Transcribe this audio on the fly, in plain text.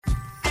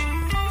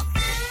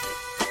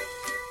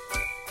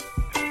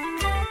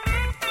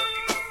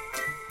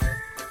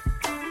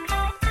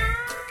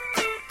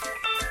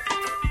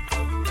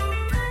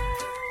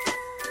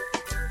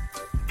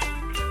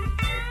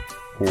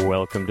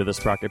Welcome to the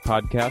Sprocket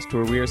Podcast,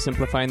 where we are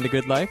simplifying the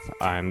good life.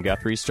 I'm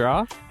Guthrie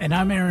Straw. And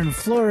I'm Aaron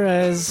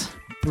Flores,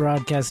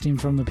 broadcasting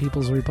from the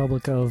People's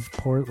Republic of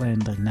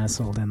Portland,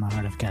 nestled in the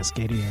heart of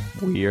Cascadia.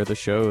 We are the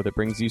show that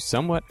brings you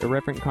somewhat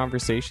irreverent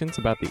conversations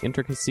about the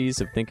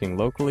intricacies of thinking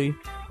locally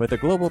with a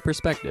global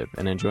perspective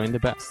and enjoying the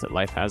best that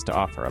life has to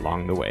offer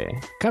along the way.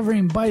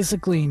 Covering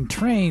bicycling,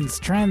 trains,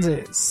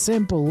 transit,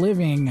 simple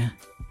living,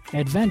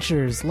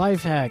 adventures,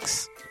 life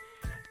hacks.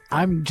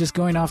 I'm just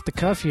going off the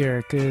cuff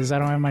here because I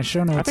don't have my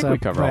show notes. I think we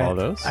cover all of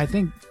those. I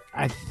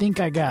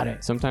think I got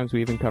it. Sometimes we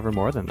even cover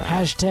more than that.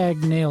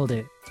 Hashtag nailed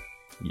it.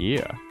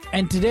 Yeah.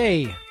 And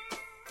today,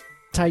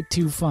 Type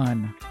 2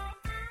 fun.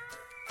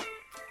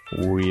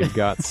 We've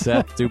got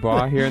Seth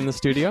Dubois here in the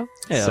studio.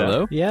 Hey, Seth,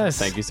 hello. Yes.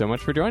 Thank you so much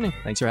for joining.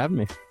 Thanks for having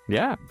me.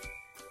 Yeah.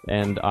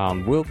 And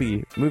we'll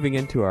be moving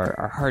into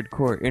our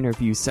hardcore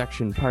interview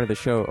section part of the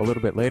show a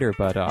little bit later.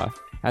 But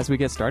as we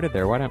get started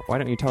there, why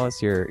don't you tell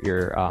us your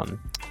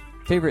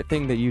favorite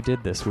thing that you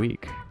did this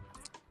week?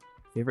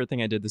 Favorite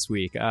thing I did this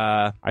week?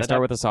 I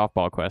start with the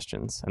softball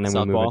questions, and then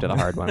we'll move into the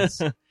hard ones.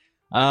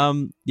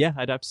 Yeah,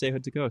 I'd have to say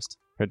Hood to Coast.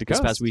 Hood to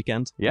Coast. This past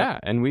weekend. Yeah,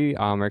 and we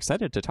are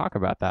excited to talk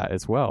about that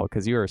as well,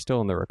 because you are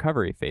still in the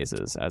recovery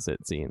phases, as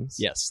it seems.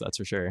 Yes, that's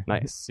for sure.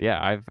 Nice.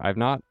 Yeah, I've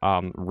not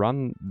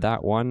run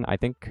that one. I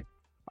think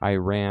I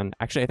ran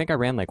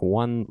like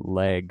one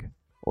leg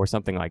or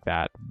something like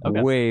that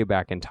way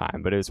back in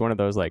time, but it was one of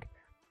those like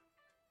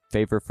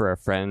favor for a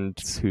friend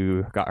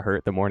who got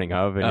hurt the morning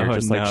of, and you're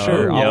just like,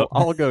 sure,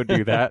 I'll go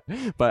do that.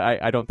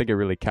 But I don't think it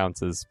really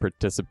counts as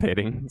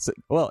participating. So,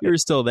 well, you were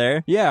still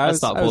there. Yeah, that's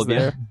thoughtful of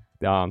you.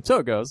 So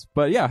it goes.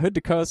 But yeah, Hood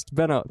to Coast,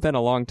 been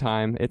a long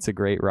time. It's a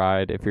great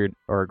ride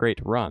or a great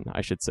run, I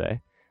should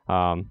say.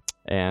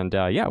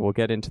 Yeah, we'll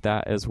get into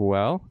that as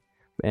well.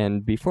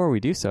 And before we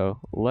do so,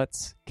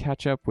 let's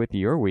catch up with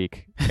your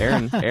week.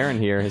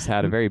 Aaron here has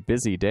had a very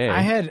busy day.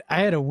 I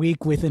had a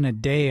week within a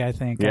day, I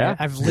think. Yeah?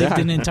 I've lived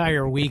an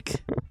entire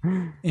week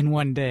in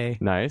one day.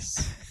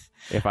 Nice.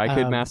 If I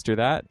could master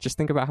that, just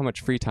think about how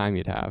much free time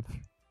you'd have.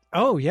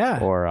 Oh, yeah.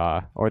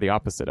 Or the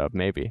opposite of,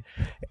 maybe.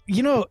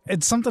 You know,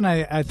 it's something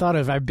I thought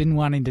of. I've been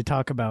wanting to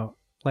talk about,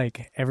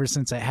 like, ever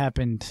since it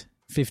happened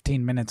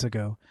 15 minutes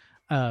ago.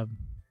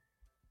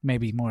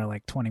 Maybe more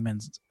like 20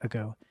 minutes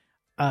ago.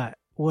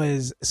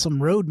 Was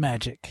some road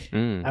magic.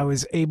 I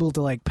was able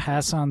to like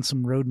pass on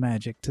some road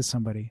magic to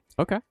somebody.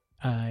 Okay.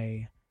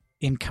 I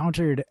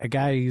encountered a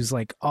guy who's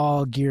like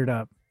all geared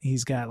up.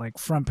 He's got like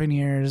front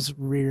panniers,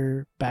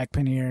 rear back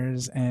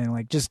panniers, and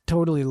like just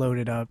totally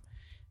loaded up.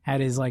 Had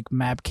his like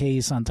map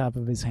case on top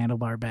of his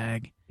handlebar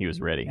bag. He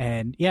was ready.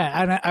 And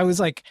yeah, I was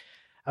like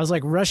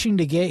rushing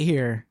to get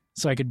here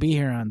so I could be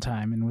here on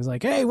time, and was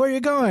like, "Hey, where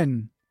you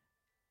going?"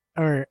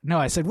 Or no,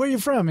 I said, "Where you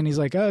from?" And he's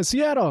like,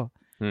 "Seattle."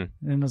 And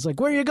I was like,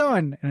 "Where are you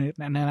going?" And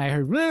then I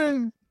heard,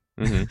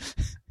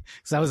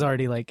 because I was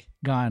already like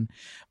gone.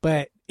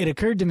 But it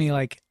occurred to me,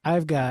 like,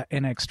 I've got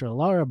an extra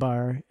Lara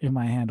bar in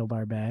my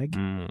handlebar bag,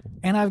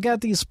 and I've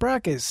got these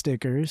Sprocket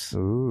stickers.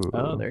 Ooh.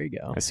 Oh, there you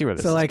go. I see where this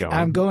is going. So, like,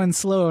 I'm going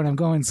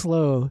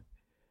slow,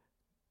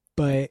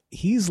 but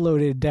he's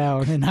loaded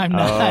down, and I'm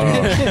not.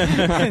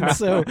 And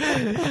so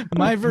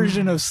my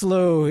version of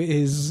slow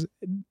is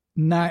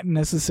not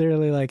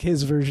necessarily like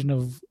his version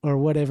of, or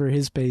whatever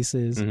his pace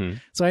is.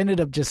 So I ended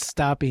up just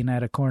stopping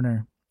at a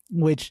corner,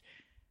 which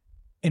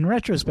in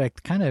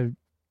retrospect kind of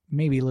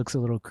maybe looks a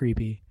little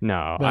creepy.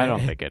 No, I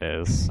don't think it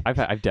is.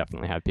 I've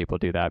definitely had people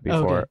do that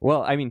before. Okay.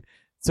 Well, I mean,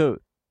 so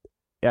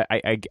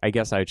I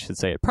guess I should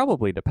say it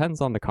probably depends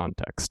on the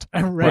context.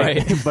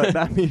 Right. But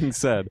that being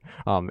said,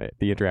 the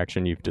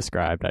interaction you've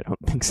described, I don't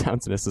think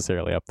sounds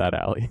necessarily up that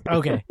alley.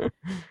 Okay.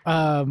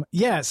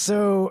 Yeah,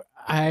 so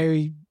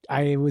I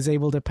was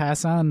able to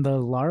pass on the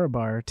Lara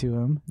bar to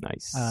him.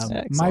 Nice.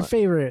 My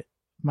favorite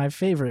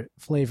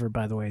flavor,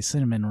 by the way,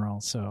 cinnamon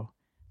roll. So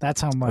that's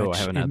how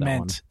much it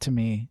meant to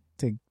me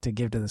to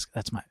give to this.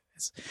 That's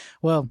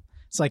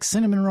it's like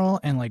cinnamon roll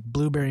and like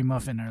blueberry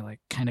muffin are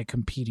like kind of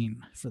competing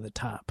for the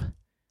top.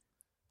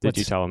 Did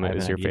you tell him it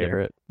was your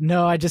favorite?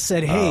 No, I just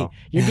said, hey,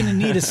 you're going to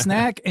need a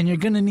snack and you're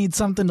going to need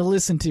something to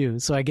listen to.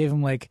 So I gave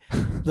him like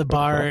the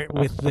bar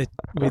with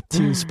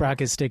 2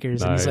 Sprocket stickers.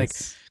 Nice. And he's like,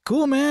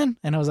 cool, man.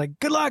 And I was like,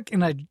 good luck.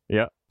 And I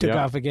took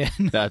off again.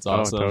 That's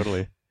awesome. Oh,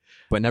 totally.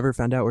 But never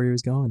found out where he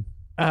was going.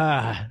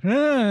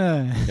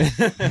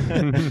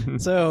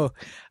 So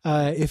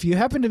if you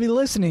happen to be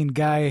listening,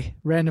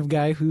 random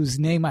guy whose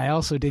name I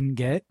also didn't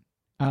get,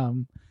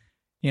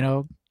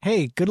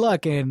 hey, good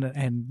luck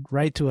and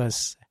write to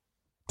us.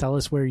 Tell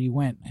us where you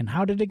went and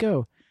how did it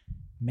go?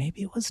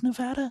 Maybe it was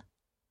Nevada.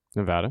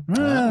 Nevada?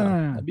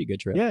 That'd be a good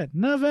trip. Yeah,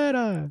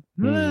 Nevada.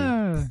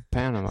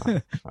 Panama.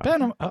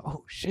 Panama.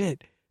 Oh,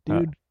 shit,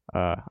 dude.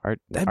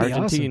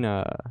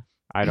 Argentina. Awesome.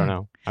 I don't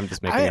know. I'm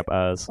just making up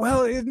us.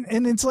 Well,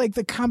 and it's like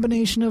the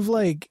combination of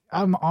like,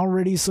 I'm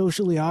already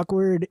socially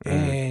awkward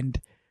and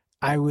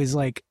I was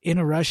like in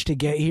a rush to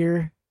get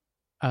here.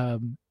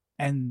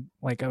 And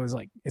like, I was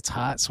like, it's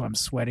hot, so I'm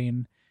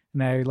sweating.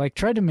 And I like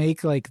tried to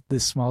make like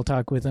this small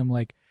talk with him,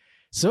 like,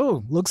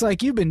 so looks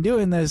like you've been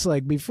doing this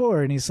like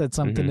before. And he said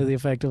something to the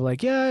effect of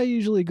like, yeah, I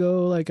usually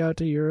go like out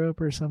to Europe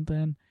or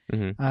something.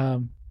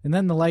 And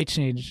then the light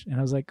changed and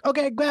I was like,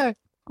 okay, good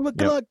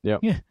luck. Yep.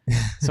 Yeah.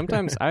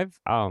 Sometimes I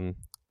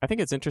think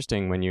it's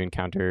interesting when you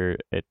encounter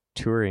a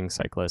touring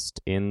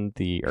cyclist in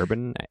the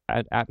urban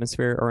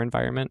atmosphere or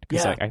environment.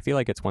 Because I feel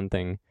like it's one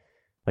thing,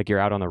 like you're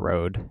out on the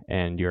road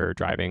and you're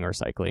driving or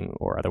cycling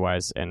or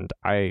otherwise, and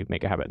I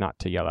make a habit not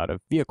to yell out of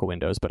vehicle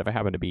windows, but if I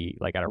happen to be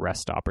like at a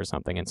rest stop or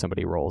something and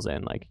somebody rolls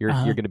in, like you're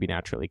going to be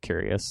naturally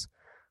curious.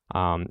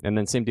 And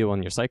then same deal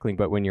when you're cycling,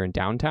 but when you're in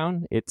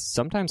downtown, it's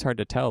sometimes hard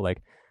to tell,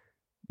 like,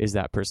 is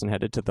that person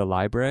headed to the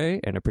library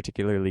in a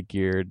particularly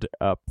geared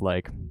up,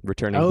 like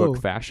returning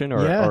book fashion,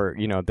 or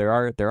you know, there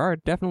are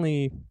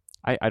definitely,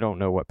 I don't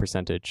know what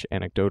percentage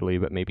anecdotally,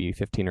 but maybe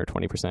 15 or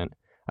 20%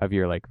 of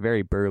your like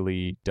very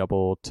burly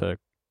double to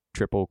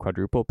triple,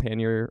 quadruple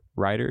pannier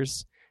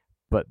riders,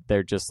 but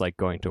they're just like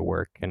going to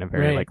work in a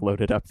very like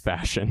loaded up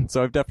fashion.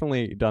 So I've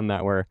definitely done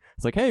that where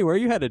it's like, hey, where are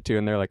you headed to?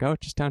 And they're like, oh,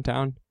 just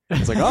downtown.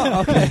 It's like,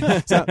 oh,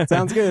 okay,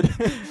 sounds good.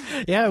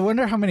 Yeah, I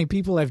wonder how many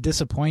people I've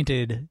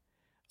disappointed,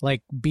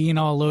 like being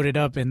all loaded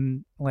up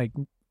and like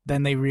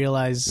then they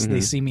realize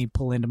they see me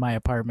pull into my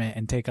apartment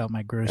and take out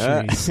my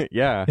groceries.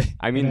 Yeah,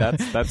 I mean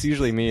that's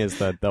usually me, is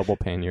the double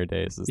pannier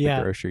days, is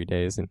the grocery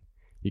days, and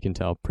you can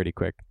tell pretty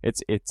quick.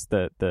 It's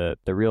the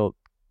real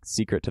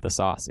secret to the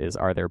sauce is,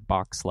 are there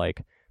box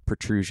like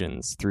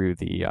protrusions through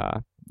the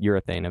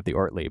urethane of the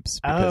Ortliebs?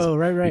 Because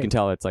you can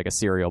tell it's like a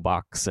cereal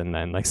box and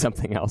then like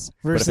something else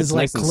versus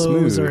like nice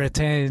clothes smooth, or a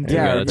tent.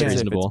 Yeah, that's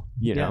reasonable.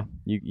 You know,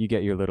 you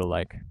get your little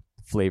like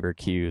flavor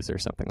cues or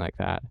something like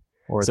that,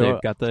 or so,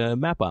 they've got the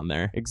map on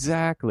there.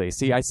 Exactly.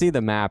 See, I see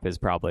the map is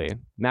probably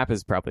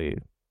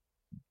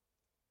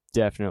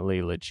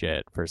definitely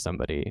legit for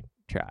somebody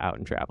out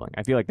and traveling.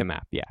 I feel like the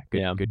map.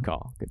 Good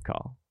call.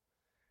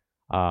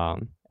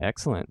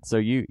 Excellent. So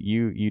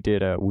you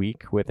did a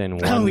week within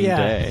one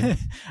day.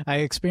 I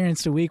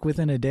experienced a week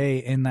within a day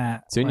in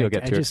that. Soon you'll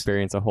get to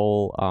experience a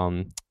whole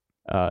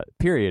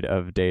period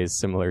of days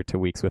similar to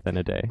weeks within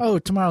a day. Oh,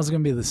 tomorrow's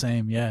going to be the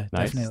same. Yeah,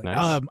 definitely.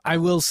 Nice. I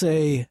will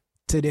say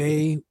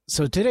today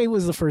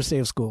was the first day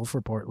of school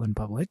for Portland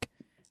Public,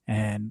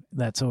 and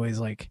that's always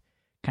like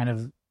kind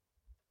of,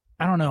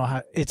 I don't know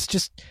how, it's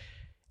just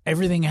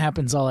everything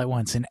happens all at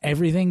once, and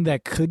everything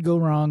that could go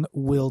wrong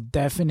will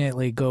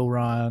definitely go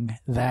wrong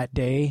that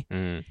day.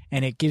 And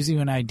it gives you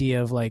an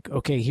idea of like,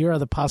 okay, here are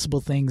the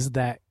possible things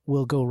that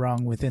will go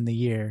wrong within the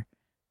year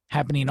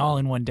happening all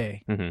in one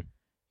day.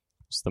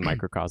 Just the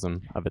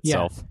microcosm of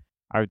itself.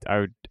 I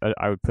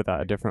would put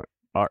that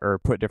or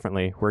put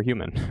differently, we're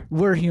human.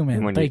 We're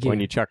human. When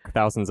you chuck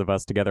thousands of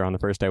us together on the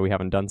first day, we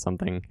haven't done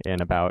something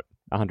in about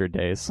 100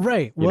 days.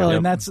 Right. Well,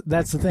 and that's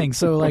the thing.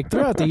 So like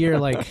throughout the year,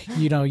 like,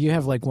 you know, you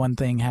have like one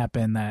thing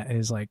happen that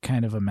is like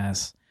kind of a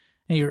mess.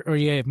 And or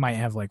you might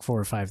have like 4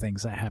 or 5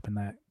 things that happen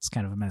that it's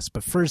kind of a mess.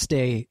 But first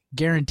day,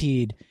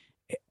 guaranteed,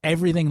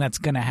 everything that's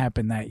going to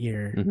happen that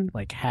year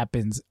like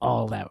happens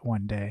all that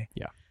one day.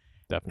 Yeah,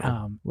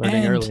 definitely.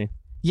 Learning early.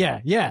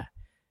 Yeah.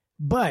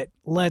 But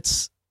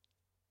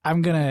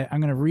I'm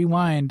gonna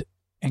rewind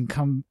and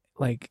come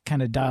like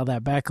kind of dial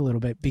that back a little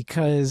bit,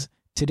 because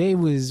today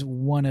was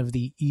one of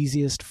the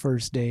easiest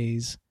first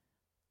days,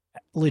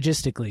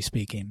 logistically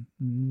speaking.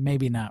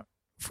 Maybe not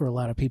for a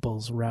lot of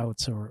people's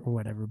routes or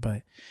whatever,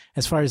 but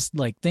as far as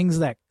like things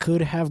that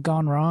could have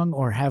gone wrong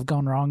or have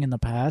gone wrong in the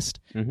past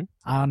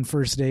on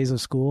first days of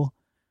school,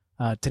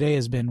 today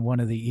has been one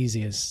of the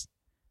easiest.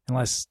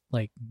 Unless,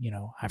 like, you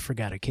know, I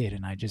forgot a kid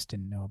and I just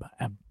didn't know about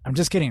it. I'm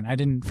just kidding. I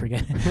didn't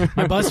forget.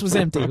 My bus was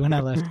empty when I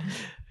left.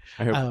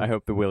 I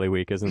hope the Willy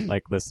Week isn't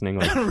like listening.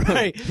 Like,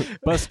 right.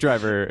 Bus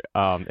driver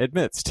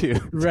admits to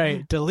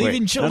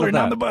leaving children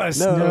on the bus.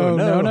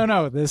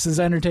 No. This is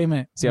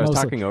entertainment. See, I was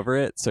talking over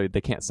it, so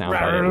they can't sound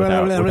it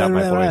without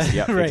my voice.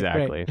 Yep,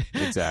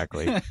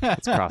 exactly.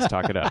 Let's cross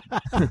talk it up.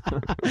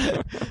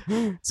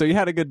 So you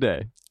had a good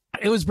day.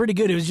 It was pretty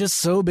good. It was just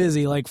so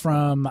busy. Like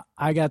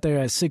I got there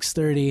at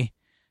 6:30.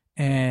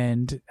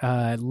 And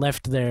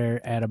left there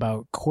at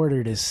about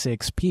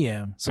 5:45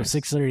 p.m. So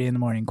 6:30 in the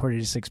morning,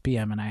 5:45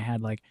 p.m. And I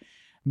had like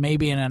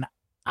maybe an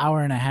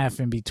hour and a half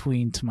in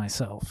between to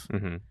myself.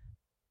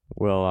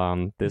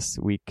 Well, this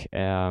week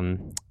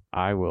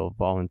I will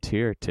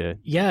volunteer to.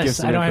 Yes, give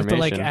some I don't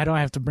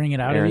have to bring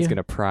it out Aaron's of you.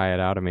 Gonna pry it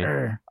out of me.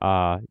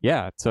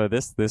 Yeah. So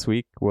this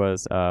week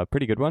was a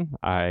pretty good one.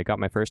 I got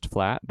my first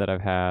flat that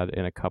I've had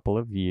in a couple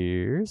of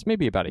years,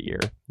 maybe about a year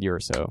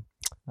or so.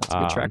 That's a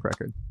good track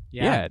record.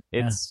 Yeah,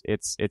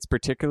 it's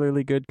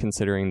particularly good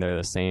considering they're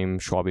the same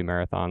Schwalbe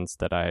marathons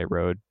that I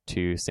rode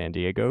to San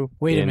Diego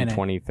in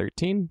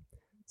 2013. Wow.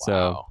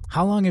 So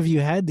how long have you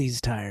had these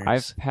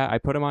tires? I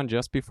put them on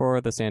just before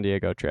the San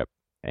Diego trip,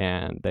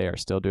 and they are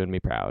still doing me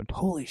proud.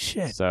 Holy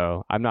shit!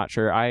 So I'm not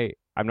sure. I'm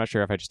not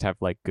sure if I just have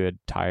like good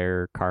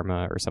tire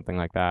karma or something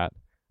like that.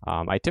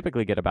 I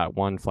typically get about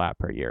 1 flat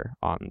per year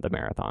on the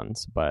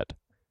marathons, but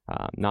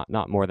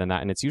not more than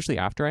that. And it's usually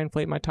after I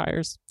inflate my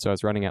tires. So I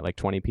was running at like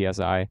 20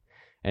 psi.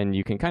 And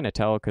you can kind of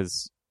tell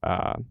because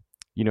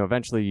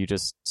eventually you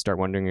just start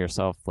wondering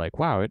yourself, like,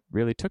 wow, it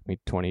really took me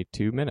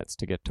 22 minutes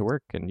to get to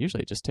work, and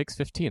usually it just takes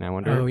 15. I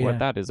wonder what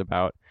that is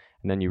about.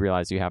 And then you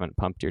realize you haven't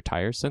pumped your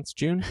tires since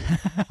June.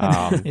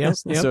 Yep.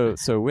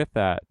 So with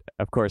that,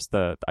 of course,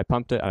 I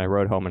pumped it and I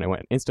rode home and it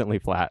went instantly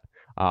flat.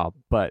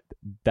 But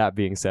that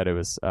being said, it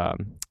was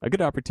a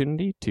good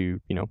opportunity to,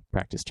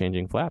 practice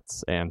changing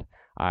flats. And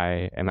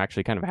I am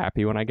actually kind of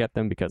happy when I get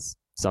them, because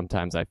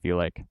sometimes I feel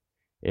like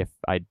if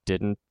I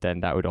didn't,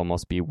 then that would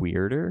almost be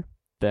weirder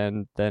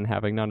than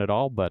having none at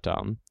all. But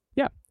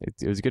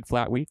it was a good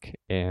flat week,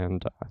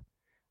 and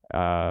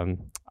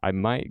I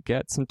might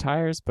get some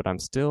tires, but I'm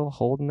still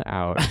holding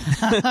out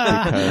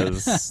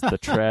because the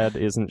tread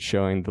isn't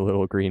showing the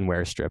little green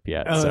wear strip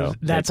yet. So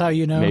that's how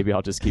you know. Maybe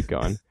I'll just keep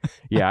going.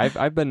 Yeah,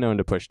 I've been known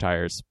to push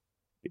tires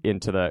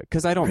into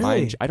because I don't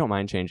mind. I don't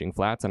mind changing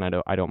flats, and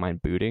I don't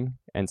mind booting.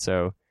 And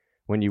so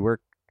when you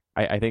work,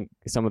 I think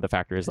some of the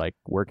factors, like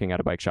working at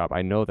a bike shop,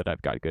 I know that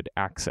I've got good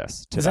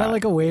access to that. Is that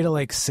like a way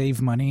to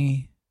savve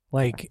money?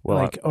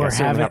 Or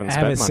have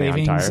a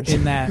savings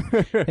in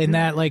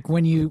that like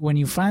when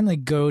you finally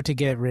go to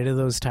get rid of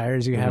those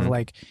tires, you have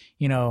 $8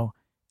 or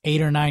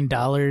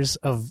 $9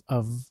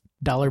 of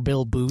dollar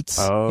bill boots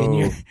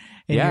in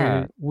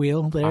your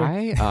wheel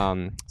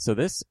there. So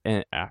this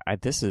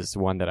is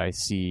one that I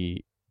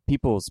see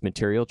people's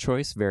material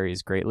choice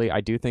varies greatly. I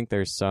do think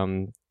there's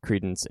some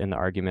credence in the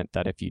argument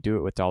that if you do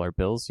it with dollar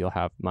bills, you'll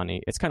have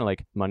money. It's kind of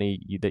like money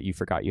that you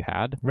forgot you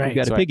had. Right. You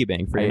got a piggy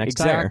bank for your next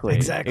tire.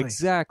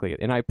 Exactly.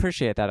 And I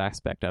appreciate that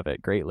aspect of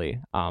it greatly.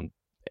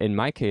 In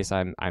my case,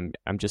 I'm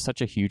just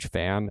such a huge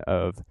fan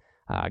of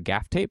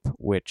gaff tape,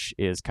 which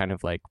is kind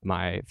of like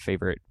my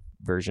favorite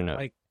version of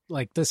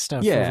like this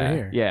stuff over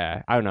here.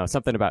 Yeah. I don't know,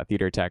 something about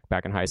theater tech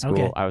back in high school.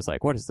 Okay. I was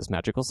like, what is this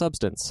magical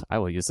substance? I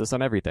will use this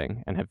on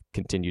everything, and have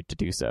continued to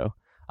do so.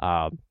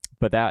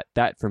 But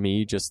that for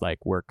me just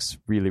works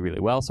really, really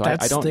well. So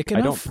I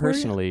don't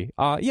personally,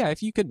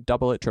 if you could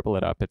double it, triple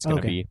it up, it's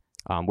going to be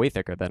way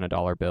thicker than a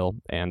dollar bill,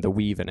 and the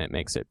weave in it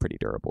makes it pretty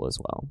durable as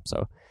well.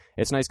 So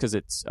it's nice because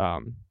it's,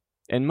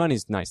 and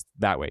money's nice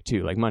that way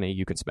too. Like money,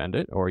 you can spend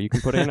it or you can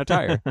put it in a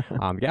tire.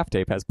 Gaff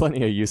tape has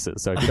plenty of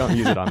uses. So if you don't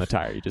use it on the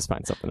tire, you just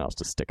find something else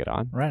to stick it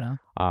on. Right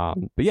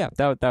on. But yeah,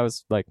 that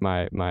was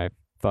my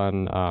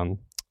fun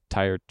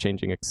tire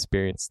changing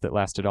experience that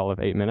lasted all of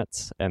 8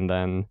 minutes. And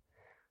then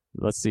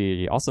let's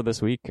see. Also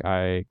this week,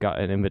 I got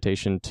an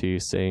invitation to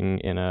sing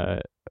in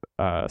a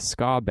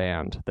ska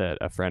band that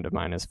a friend of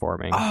mine is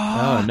forming.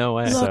 Oh, no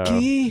way!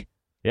 Lucky. So,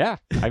 yeah,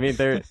 I mean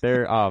they're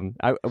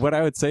what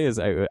I would say is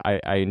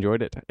I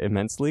enjoyed it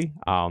immensely.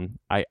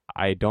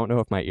 I don't know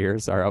if my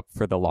ears are up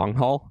for the long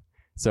haul,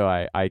 so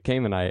I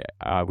came and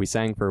we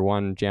sang for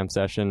one jam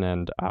session,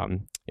 and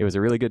it was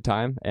a really good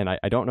time. And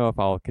I don't know if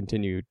I'll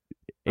continue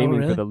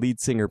aiming for the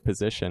lead singer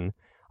position.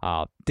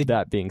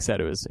 That being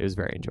said, it was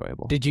very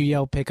enjoyable. Did you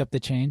yell "pick up the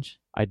change"?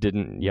 I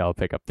didn't yell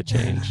 "pick up the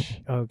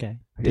change." Okay.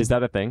 Is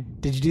that a thing?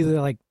 Did you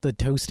do the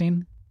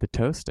toasting? The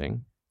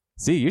toasting.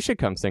 See, you should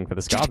come sing for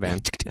the ska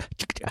band.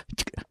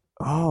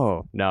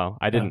 Oh no,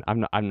 I didn't. I'm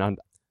not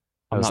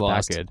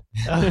that good.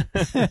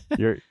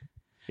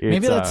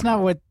 Maybe that's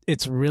not what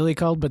it's really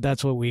called, but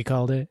that's what we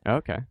called it.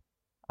 Okay,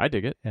 I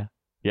dig it.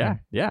 Yeah.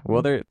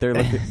 Well, they're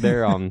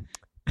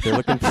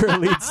looking for a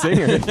lead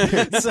singer.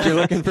 You're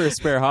looking for a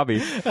spare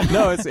hobby.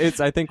 No, it's.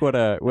 I think what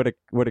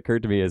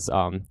occurred to me is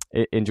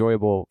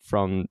enjoyable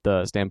from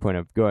the standpoint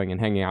of going and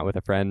hanging out with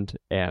a friend.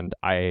 And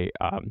I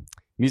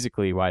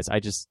musically wise, I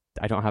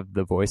don't have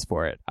the voice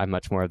for it. I'm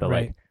much more of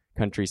the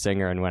country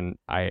singer. And when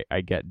I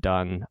get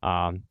done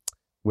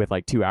with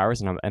 2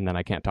 hours and then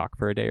I can't talk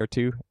for a day or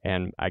two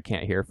and I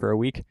can't hear for a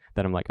week,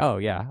 then I'm like, oh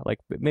yeah,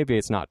 maybe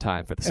it's not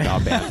time for the ska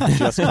band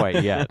just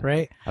quite yet.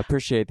 Right. I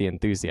appreciate the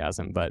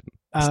enthusiasm, but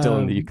still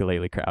in the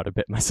ukulele crowd a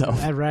bit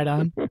myself. Right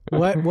on.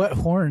 What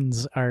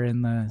horns are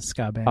in the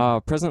ska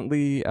band?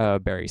 Presently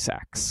bari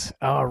sax.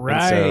 All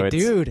right,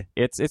 dude.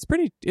 It's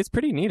pretty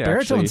neat.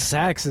 Baritone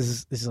sax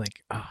is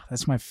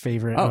that's my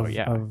favorite. Oh,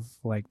 of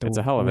it's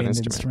a hell of an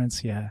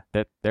instruments. Yeah,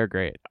 they're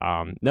great.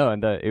 No,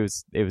 and it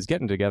was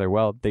getting together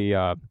well.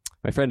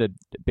 My friend had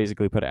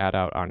basically put an ad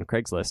out on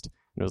Craigslist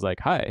and was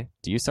like, "Hi,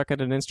 do you suck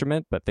at an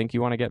instrument but think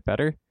you want to get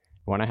better?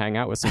 Want to hang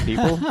out with some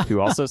people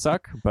who also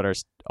suck but are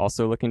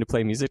also looking to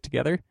play music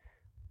together?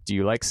 Do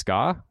you like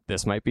ska?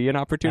 This might be an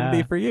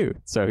opportunity for you."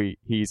 So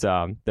he's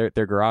their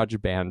garage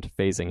band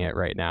phasing it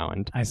right now,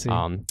 and I see.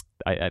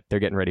 They're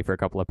getting ready for a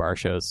couple of bar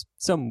shows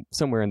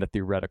somewhere in the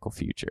theoretical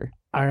future.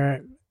 All right,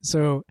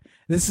 so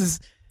this is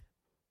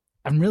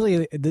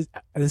apparently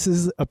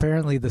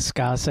the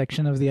ska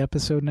section of the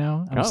episode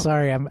now. I'm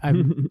sorry, I'm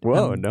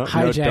whoa, I'm no,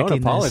 hijacking don't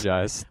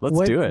apologize. This.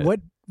 Let's do it.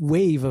 What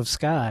wave of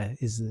ska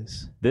is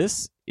this?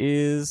 This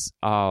is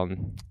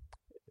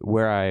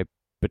where I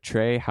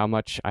betray how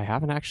much I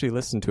haven't actually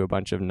listened to a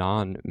bunch of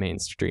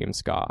non-mainstream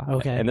ska.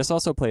 Okay. And this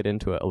also played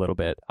into it a little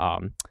bit.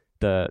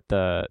 They're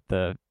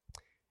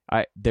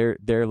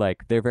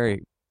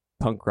very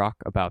punk rock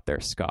about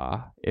their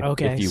ska, if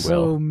you will.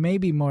 So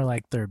maybe more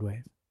like third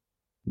wave.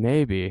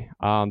 Maybe.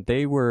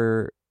 They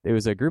were it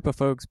was a group of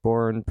folks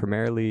born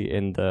primarily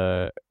in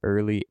the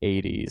early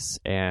 80s,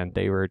 and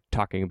they were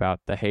talking about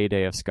the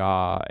heyday of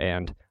ska.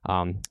 And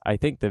I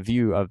think the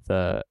view of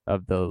the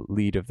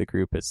lead of the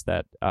group is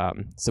that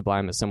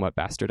Sublime has somewhat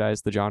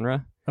bastardized the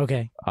genre.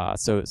 Okay.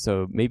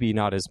 So maybe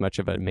not as much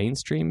of a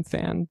mainstream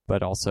fan,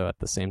 but also at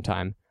the same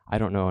time, I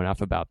don't know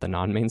enough about the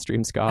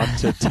non-mainstream ska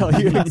to tell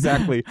you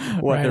exactly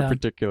what Right their on.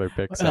 particular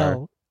picks are.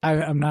 Well,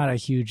 I'm not a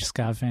huge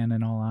ska fan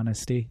in all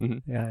honesty.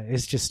 Mhm.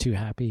 It's just too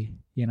happy,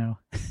 you know.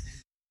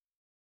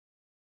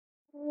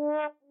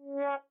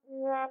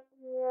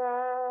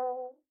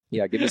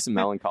 Yeah, give me some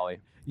melancholy.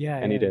 Yeah,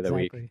 Any day of the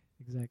week.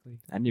 Exactly.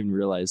 I didn't even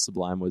realize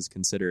Sublime was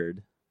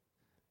considered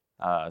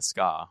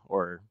ska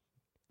or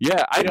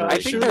Yeah, I I'm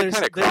think sure they're there's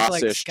kind of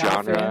like crossish ska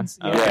genre. fans.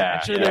 Yeah, Yeah,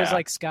 I'm sure there's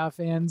like ska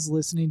fans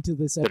listening to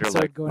this That are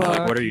episode like, going,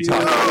 "Fuck what are you you."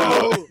 talking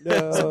about?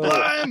 No.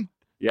 Sublime!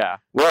 Yeah,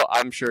 well,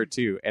 I'm sure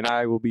too, and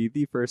I will be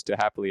the first to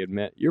happily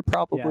admit you're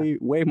probably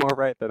way more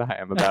right than I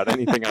am about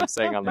anything I'm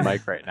saying on the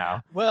mic right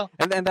now. Well,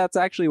 And that's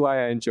actually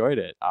why I enjoyed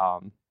it,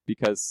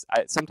 because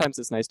sometimes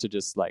it's nice to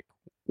just like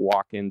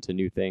walk into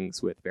new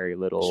things with very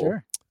little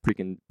sure.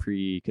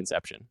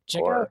 preconception.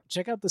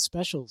 Check out the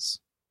specials.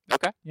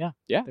 Okay. Yeah.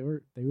 Yeah. They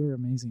were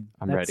amazing.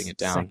 I'm That's writing it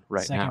down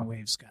right second now.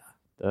 wave ska.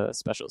 The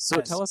specials.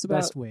 So tell us about.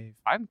 best wave.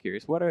 I'm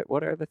curious. What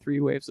are the three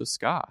waves of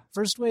ska?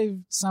 First wave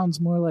sounds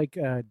more like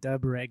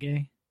dub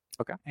reggae.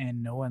 Okay.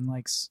 And no one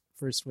likes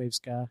first wave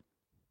ska.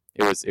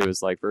 It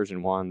was like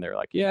version 1. They're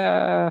like,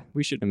 yeah,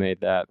 we should have made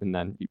that, and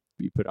then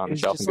you put it on the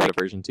It's shelf just and go like-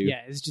 to version 2.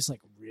 Yeah, it's just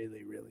like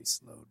really, really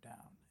slowed down.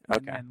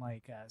 Okay. And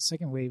like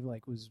second wave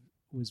like was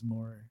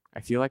more. I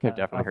feel like I've of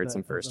definitely heard the-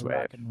 some of first the wave.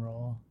 rock and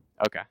roll.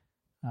 Okay.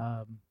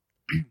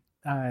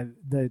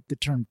 The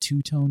term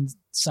two-tone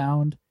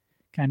sound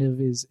kind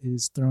of is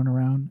thrown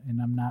around,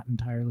 and I'm not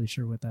entirely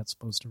sure what that's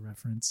supposed to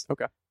reference.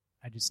 Okay.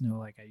 I just know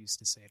like I used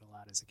to say it a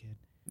lot as a kid.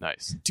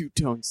 Nice.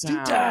 Two-tone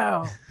sound.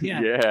 Two-tone!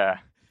 Yeah.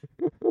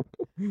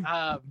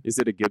 Yeah. Is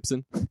it a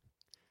Gibson?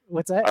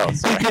 What's that? Oh,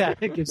 sorry. Yeah,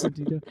 Gibson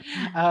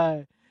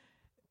two-tone.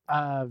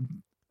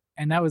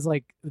 And that was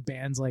like the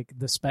bands like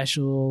the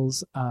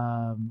Specials.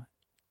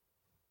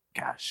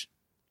 Gosh,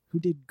 who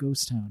did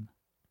Ghost Town?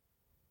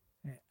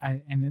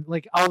 And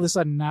like all of a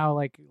sudden now,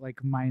 like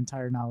my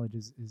entire knowledge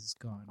is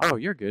gone. Oh,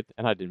 you're good.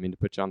 And I didn't mean to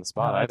put you on the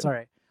spot. No, that's all either.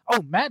 right.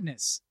 Oh,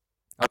 Madness.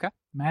 Okay.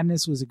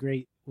 Madness was a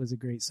great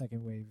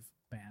second wave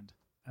band.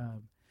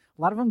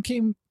 A lot of them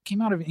came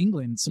out of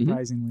England,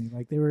 surprisingly.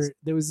 Like there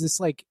was this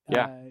like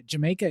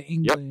Jamaica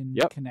England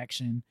Yep.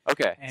 connection,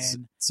 Okay.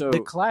 and So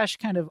the Clash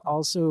kind of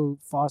also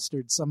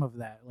fostered some of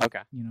that. Like,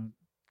 Okay. you know,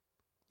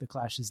 the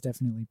Clash is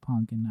definitely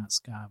punk and not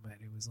ska, but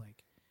it was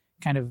like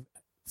kind of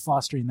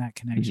fostering that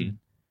connection.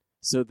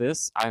 So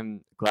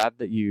I'm glad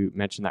that you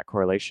mentioned that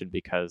correlation,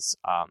 because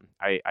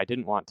I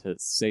didn't want to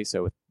say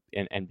so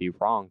and be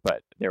wrong,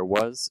 but there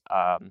was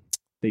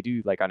they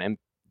do like on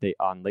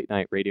late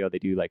night radio, they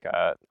do like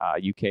a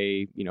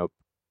UK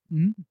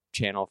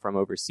channel from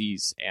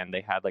overseas, and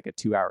they had like a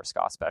 2-hour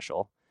ska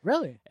special.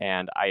 Really?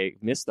 And I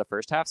missed the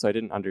first half, so I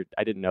didn't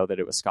know that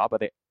it was ska.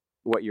 But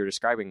what you're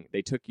describing,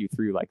 they took you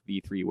through like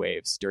the 3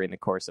 waves during the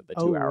course of the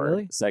 2-hour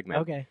really?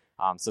 segment. Okay.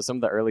 So some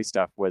of the early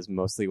stuff was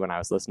mostly when I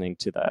was listening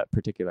to the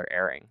particular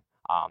airing.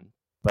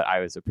 But I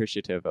was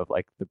appreciative of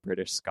like the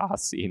British ska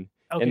scene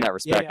Okay. in that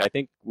respect. Yeah. I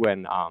think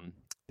when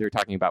they were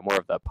talking about more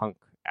of the punk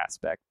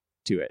aspect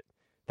to it,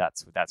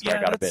 that's where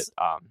I got a bit.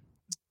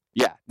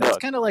 That's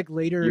kind of like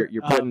later.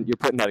 You're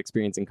putting that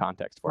experience in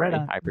context for right me.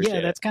 on. I appreciate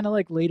Yeah, that's it. kind of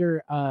like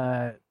later.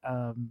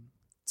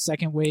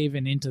 Second wave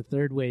and into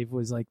third wave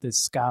was like this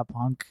ska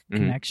punk Mhm.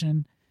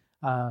 connection.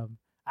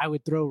 I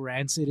would throw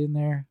Rancid in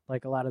there.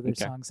 Like a lot of their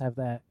Okay. songs have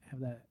that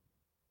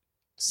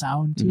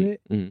sound to Mhm.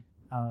 it.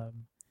 Mhm.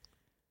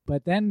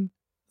 But then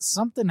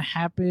something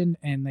happened,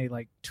 and they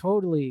like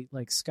totally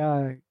like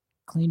ska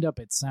cleaned up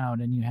its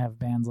sound, and you have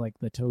bands like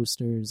the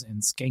Toasters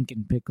and Skank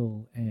and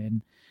Pickle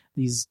and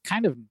these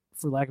kind of,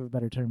 for lack of a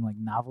better term, like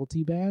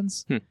novelty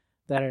bands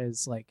that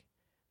is like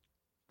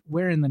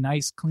wearing the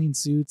nice clean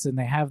suits, and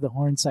they have the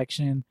horn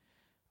section,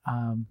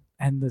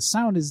 and the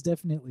sound is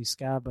definitely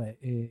ska, but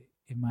in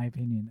my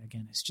opinion,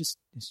 again, it's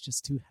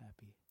just too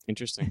happy.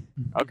 Interesting.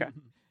 Okay.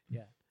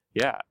 Yeah.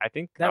 Yeah, I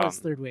think That was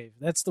third wave.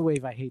 That's the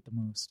wave I hate the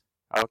most.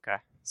 Okay.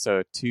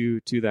 So two,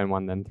 then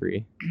 1, then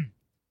 3.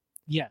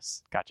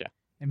 Yes. Gotcha.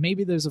 And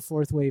maybe there's a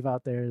fourth wave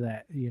out there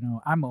that,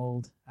 I'm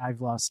old.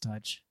 I've lost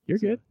touch. You're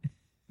So-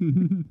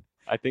 good.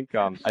 I think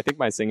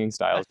my singing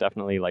style is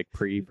definitely like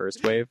pre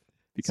first wave,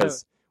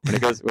 because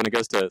when it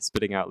goes to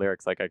spitting out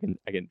lyrics, like I can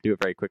do it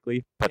very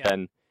quickly, but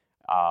then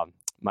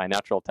my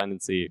natural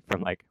tendency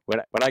from like when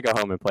I go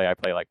home and play, I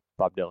play like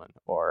Bob Dylan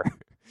or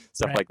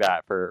stuff Right. like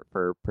that for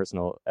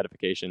personal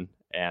edification,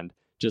 and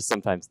just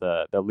sometimes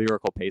the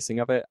lyrical pacing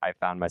of it, I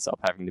found myself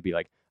having to be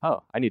like,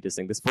 oh, I need to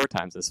sing this 4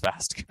 times as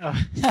fast. Oh,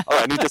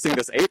 I need to sing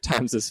this 8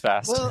 times as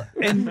fast. Well,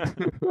 and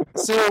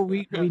so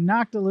we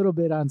knocked a little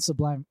bit on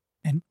Sublime,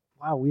 and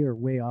wow, we are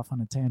way off on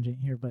a tangent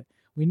here, but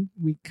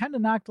we kind of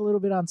knocked a little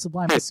bit on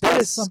Sublime. Hey, But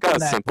that is something Ska's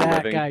that simple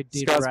living. guy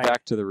did Ska's right.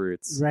 back to the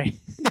roots. Right.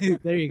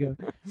 There you go.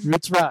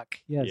 Roots rock.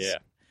 Yes.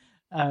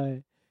 Yeah.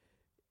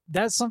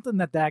 that's something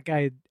that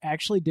guy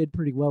actually did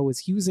pretty well. Was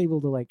he was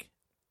able to like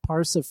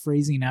parse a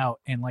phrasing out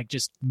and like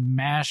just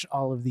mash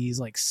all of these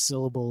like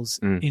syllables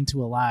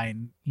into a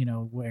line, you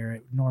know, where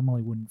it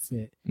normally wouldn't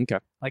fit. Okay.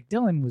 Like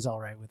Dylan was all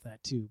right with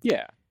that too.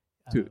 Yeah.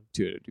 To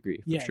a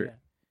degree, for sure.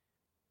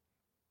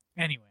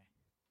 Yeah. Anyway,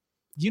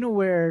 you know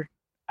where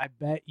I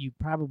bet you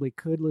probably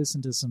could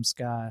listen to some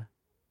ska,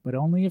 but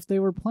only if they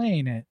were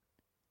playing it.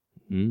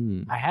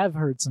 I have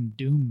heard some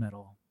doom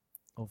metal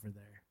over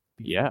there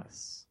before.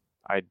 Yes.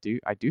 I do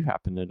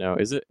happen to know.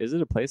 Is it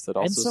a place that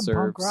also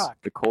serves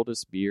the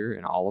coldest beer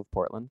in all of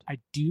Portland? I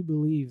do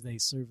believe they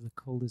serve the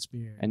coldest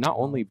beer. And not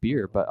only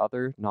beer, but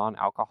other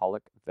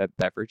non-alcoholic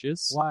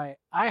beverages. Why,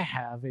 I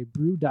have a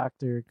Brew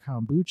Doctor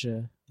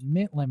kombucha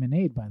mint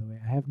lemonade, by the way.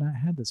 I have not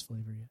had this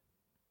flavor yet.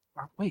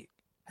 Or wait,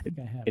 I think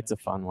I have. It's a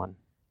fun one.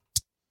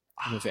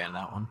 I'm a fan of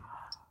that one.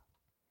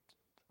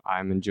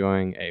 I'm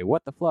enjoying a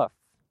What the Fluff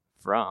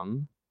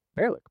from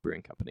Bearlick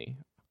Brewing Company.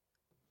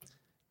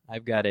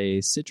 I've got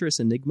a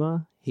Citrus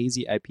Enigma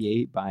Hazy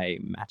IPA by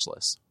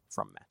Matchless,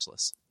 from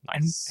Matchless.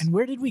 Nice. And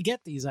where did we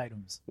get these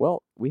items?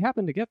 Well, we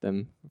happen to get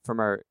them from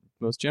our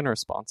most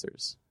generous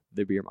sponsors,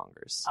 the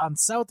Beermongers. On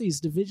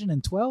Southeast Division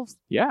and 12th?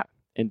 Yeah.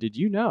 And did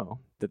you know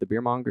that the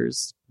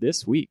Beermongers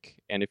this week,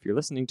 and if you're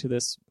listening to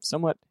this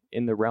somewhat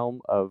in the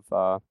realm of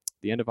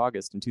the end of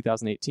August in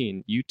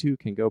 2018, you too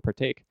can go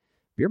partake.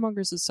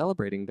 Beermongers is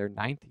celebrating their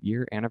 9th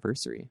year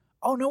anniversary.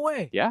 Oh, no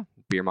way. Yeah.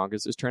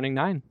 Beermongers is turning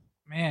 9.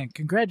 Man,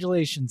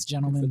 congratulations,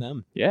 gentlemen. Good for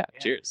them. Yeah.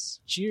 Cheers.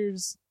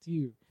 Cheers to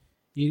you.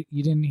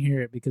 You didn't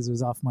hear it because it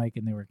was off mic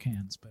and there were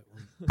cans, but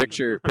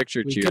Picture we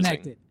cheersing.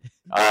 connected.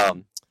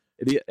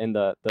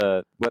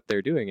 The what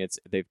they're doing is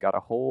they've got a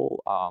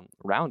whole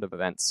round of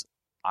events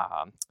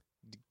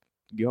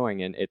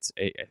going, and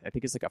I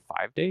think it's like a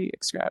 5-day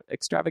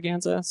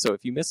extravaganza. So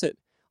if you miss it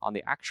on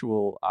the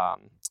actual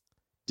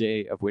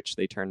day of which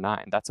they turn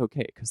 9, that's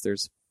okay, because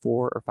there's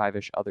 4 or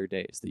 5-ish other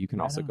days that you can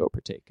also go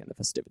partake in the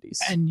festivities.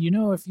 And you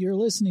know, if you're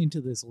listening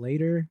to this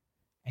later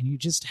and you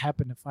just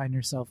happen to find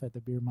yourself at the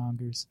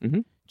Beermongers,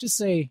 just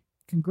say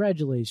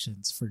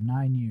congratulations for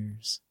 9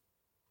 years.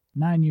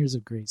 9 years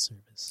of great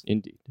service.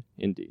 Indeed.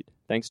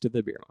 Thanks to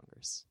the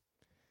Beermongers.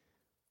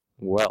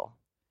 Well,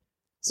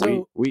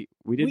 so we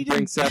didn't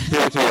bring Seth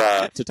here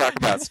to talk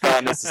about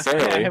ska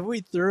necessarily. Have we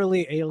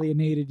thoroughly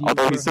alienated you?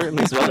 Although we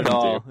certainly Not at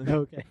all.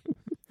 Okay.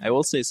 I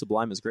will say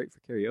Sublime is great for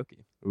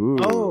karaoke. Ooh,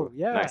 oh,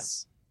 yeah.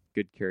 Nice.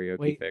 Good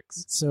karaoke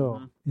fix.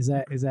 So is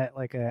that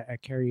like a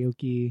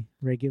karaoke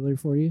regular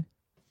for you?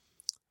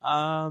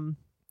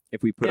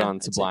 If we put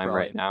on Sublime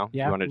right now,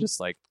 you want to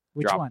just like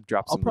drop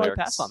I'll some probably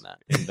lyrics? pass on that.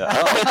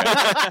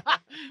 Okay.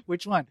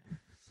 Which one?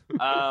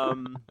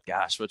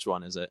 Gosh, which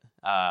one is it?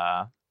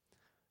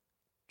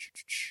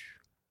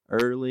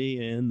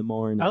 Early in the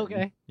morning.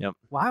 Okay. Yep.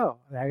 Wow.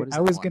 I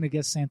was going to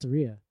guess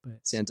Santeria, but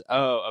Santa.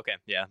 Oh, okay.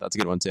 Yeah, that's a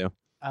good one too.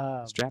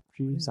 Strap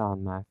shoes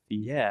on my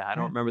feet. Yeah, I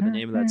don't remember the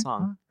name of that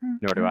song.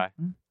 Nor do I.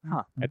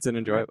 Huh. It's an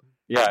enjoyable.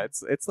 Yeah,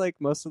 it's like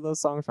most of those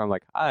songs where I'm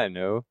like, I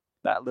know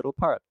that little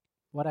part.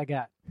 What I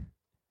got.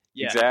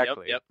 Yeah,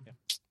 exactly. Yep.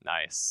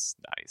 Nice.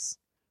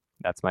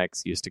 That's my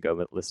excuse to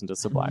go listen to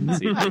Sublime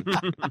this evening.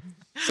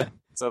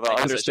 So they'll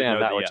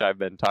understand that which I've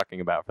been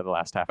talking about for the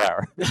last half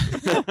hour.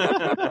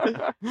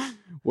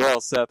 Well,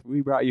 Seth,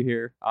 we brought you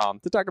here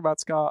to talk about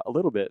ska a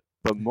little bit,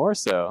 but more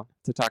so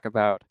to talk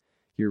about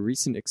your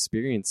recent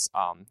experience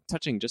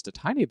touching just a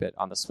tiny bit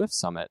on the Swift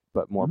Summit,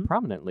 but more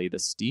prominently the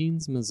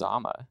Steens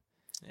Mazama.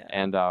 Yeah.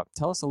 And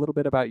tell us a little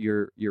bit about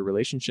your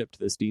relationship to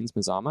the Steens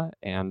Mazama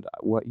and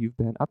what you've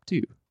been up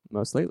to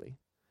most lately.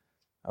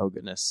 Oh,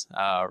 goodness.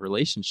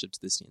 Relationship to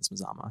the Steens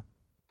Mazama.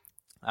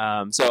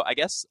 So I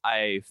guess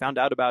I found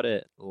out about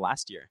it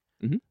last year,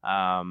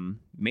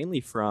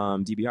 mainly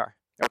from DBR.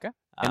 Okay.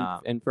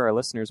 And for our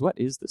listeners, what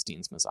is the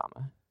Steens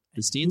Mazama?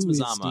 The Steens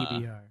Mazama.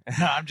 DBR?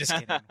 No, I'm just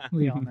kidding.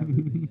 We all know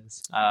who he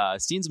is.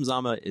 Steens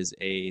Mazama is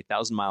a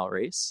 1,000-mile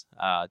race.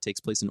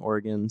 Takes place in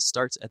Oregon.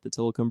 Starts at the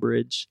Tillicum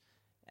Bridge,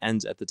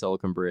 ends at the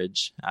Tillicum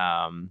Bridge,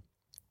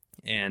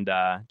 and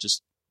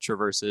just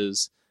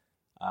traverses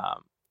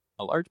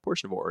a large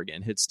portion of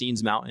Oregon. Hits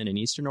Steens Mountain in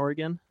eastern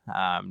Oregon,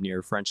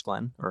 near French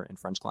Glen,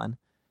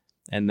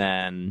 and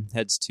then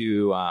heads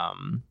to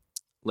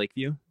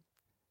Lakeview,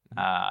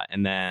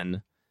 and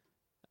then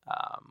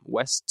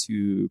west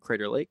to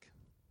Crater Lake.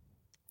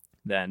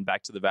 Then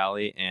back to the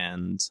valley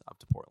and up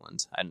to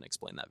Portland. I didn't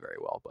explain that very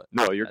well, but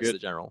no, you're that's good. The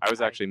general. I was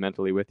actually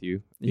mentally with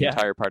you the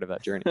entire part of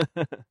that journey.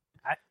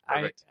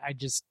 I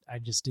just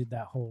did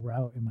that whole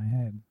route in my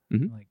head.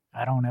 Like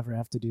I don't ever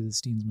have to do the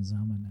Steens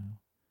Mazama now.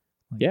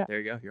 Like, there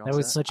you go. You're all that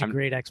was set. such a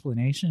great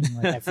explanation.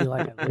 Like I feel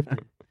like I lived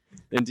it.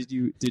 And did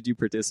you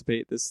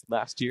participate this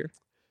last year?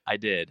 I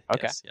did.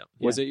 Okay. Yes, yep.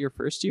 Was it your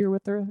first year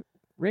with the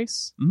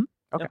race? Mm-hmm.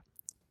 Okay. Yep.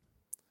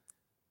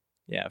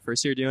 Yeah,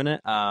 first year doing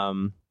it.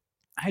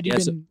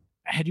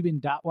 Had you been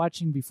dot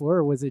watching before,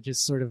 or was it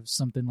just sort of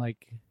something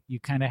like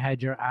you kind of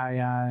had your eye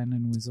on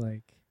and was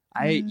like?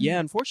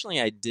 Unfortunately,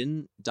 I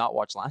didn't dot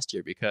watch last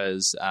year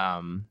because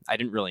I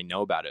didn't really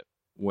know about it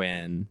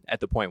at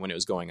the point when it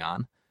was going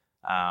on,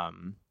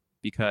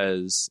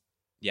 because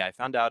I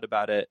found out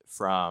about it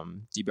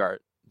from DBR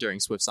during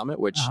Swift Summit,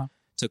 which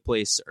took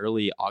place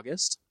early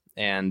August,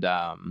 and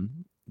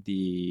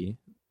the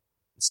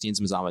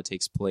Steens Mazama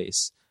takes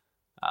place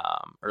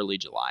early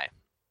July.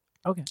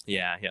 Okay.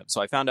 Yeah.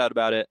 So I found out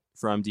about it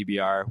from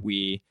DBR.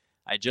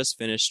 I just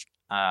finished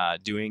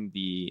doing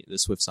the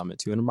Swift Summit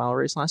 200-mile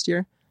race last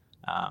year,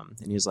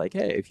 and he was like,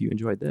 "Hey, if you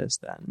enjoyed this,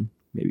 then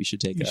maybe you should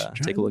take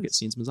a look at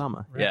Steens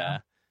Mazama." Right. Yeah.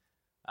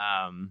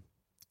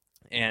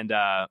 And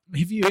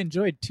if you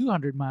enjoyed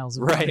 200 miles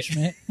of Right.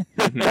 punishment,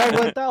 try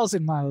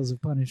 1,000 miles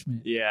of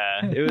punishment.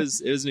 yeah, it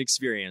was an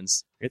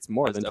experience. It's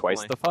more than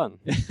twice the fun.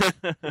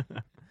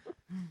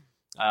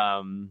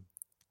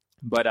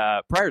 But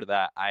prior to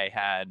that,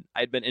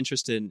 I'd been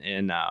interested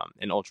in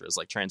ultras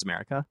like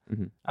Transamerica,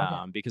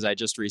 because I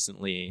just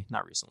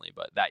not recently,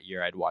 but that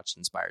year I'd watched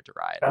Inspired to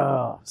Ride.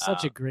 Oh,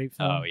 such a great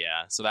film. Oh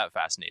yeah, so that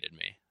fascinated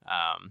me.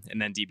 And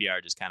then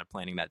DBR just kind of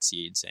planting that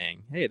seed,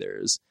 saying, "Hey,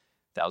 there's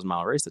a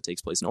 1,000-mile race that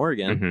takes place in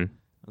Oregon."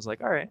 I was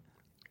like, "All right,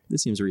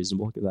 this seems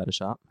reasonable. Give that a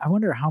shot." I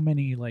wonder how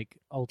many like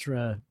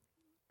ultra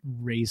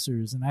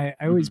racers, and I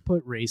always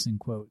put race in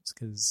quotes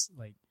because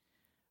like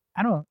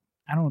I don't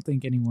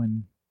think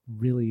anyone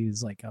really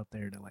is like out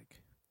there to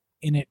like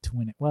in it to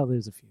win it. Well,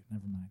 there's a few.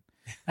 Never mind.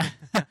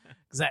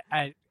 Because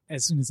I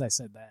as soon as I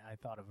said that, I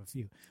thought of a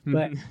few.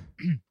 But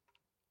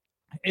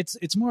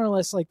it's more or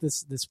less like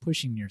this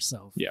pushing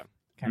yourself. Yeah.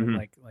 Kind of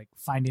like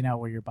finding out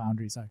where your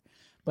boundaries are.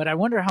 But I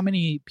wonder how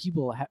many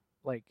people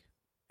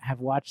have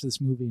watched this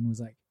movie and was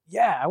like,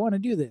 yeah, I want to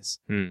do this.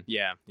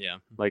 Yeah.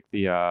 Like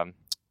the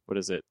what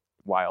is it,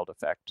 Wild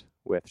Effect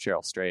with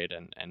Cheryl Strayed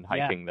and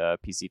hiking the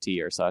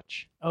PCT or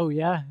such. Oh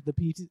yeah, the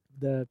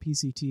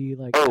PCT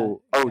like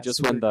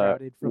just when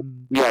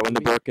when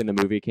the book and the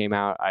movie came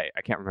out, I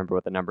can't remember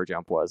what the number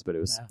jump was, but it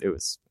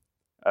was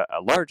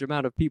a large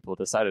amount of people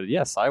decided,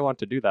 yes, I want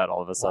to do that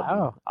all of a sudden.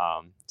 Wow.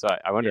 So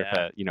I wonder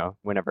if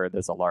whenever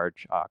there's a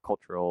large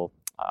cultural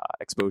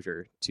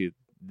exposure to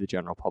the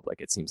general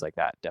public, it seems like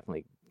that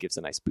definitely gives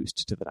a nice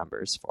boost to the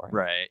numbers for it.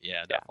 Right.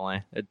 Yeah,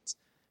 definitely. It's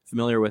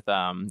familiar with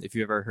if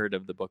you ever heard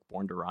of the book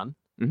Born to Run.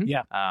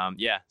 Yeah.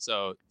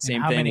 So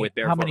same thing with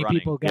barefoot running. How many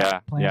people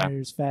got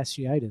plantar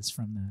fasciitis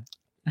from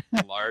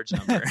that? A large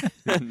number.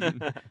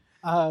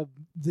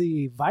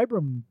 The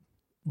Vibram,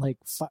 like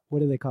what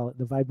do they call it?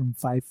 The Vibram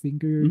 5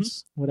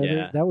 Fingers, whatever.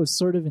 Yeah. That was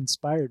sort of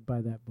inspired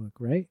by that book,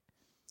 right?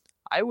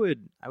 I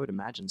would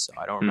imagine so.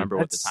 I don't remember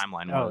what the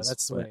timeline was. Oh,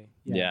 that's the way.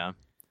 Yeah.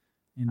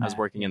 I was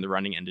working in the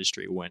running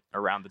industry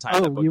around the time Oh,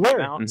 that book you came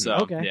were? out. So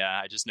Okay.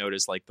 I just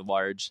noticed like the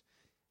large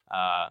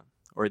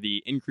or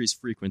the increased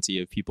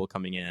frequency of people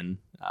coming in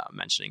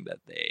mentioning that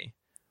they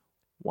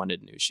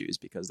wanted new shoes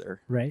because their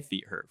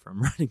feet hurt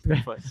from running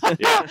barefoot.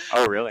 Yeah.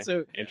 Oh, really?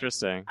 So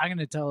interesting. I'm going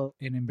to tell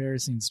an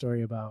embarrassing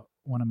story about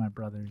one of my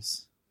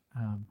brothers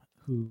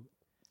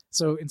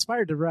so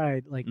Inspired to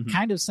Ride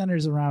kind of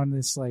centers around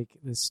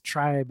this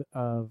tribe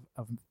of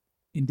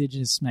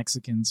indigenous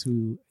Mexicans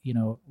who,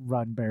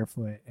 run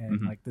barefoot,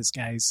 and like this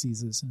guy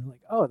sees this and like,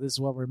 oh, this is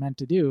what we're meant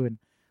to do. And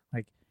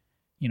like,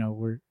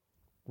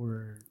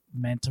 we're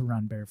meant to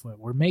run barefoot.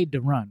 We're made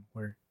to run.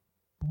 We're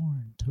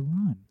born to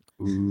run.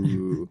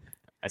 Ooh,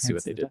 I see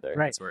what they did there.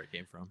 Right. That's where it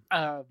came from.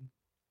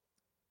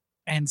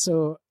 And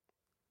so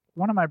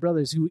one of my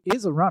brothers who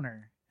is a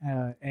runner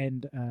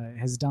and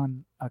has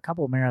done a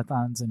couple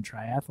marathons and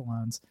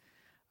triathlons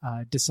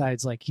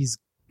decides like he's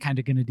kind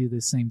of going to do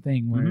this same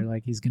thing where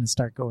like he's going to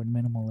start going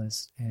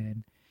minimalist,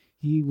 and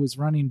he was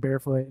running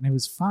barefoot and it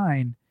was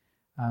fine.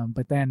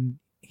 But then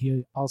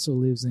he also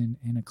lives in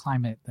a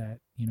climate that,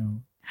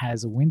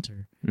 has a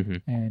winter.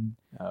 And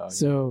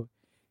so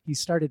he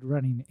started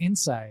running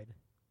inside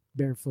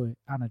barefoot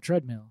on a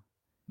treadmill.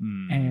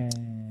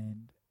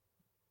 And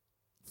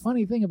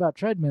funny thing about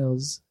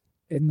treadmills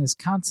in this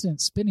constant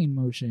spinning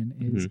motion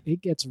is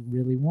it gets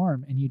really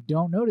warm, and you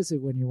don't notice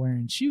it when you're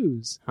wearing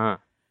shoes.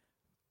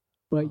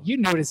 But you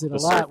notice it a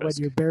lot when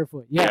you're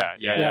barefoot. Yeah,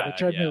 the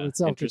treadmill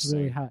itself gets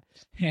really hot.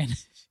 And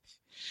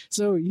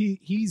so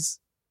he's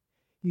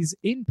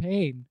in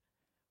pain,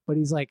 but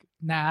he's like,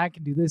 nah, I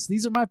can do this.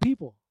 These are my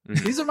people.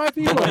 These are my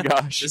people. Oh my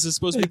gosh. This is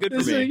supposed to be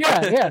good for me.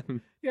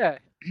 Yeah.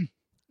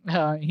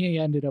 He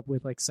ended up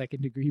with like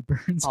 2nd-degree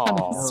burns on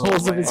the Oh,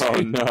 soles of his oh,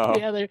 feet. no.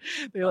 Yeah,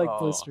 they like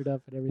blistered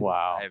up and everything.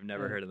 Wow. I've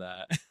never heard of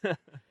that.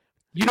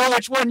 You know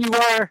which one you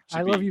are. Should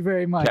I love be you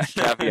very much.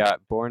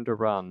 Caveat: born to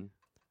run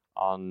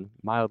on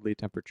mildly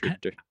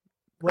temperatured.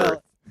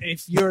 Well,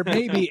 if you're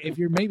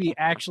maybe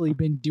actually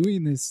been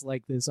doing this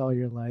like this all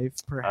your life,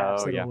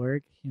 perhaps it'll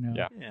work.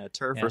 Yeah. Yeah,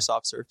 turf or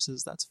soft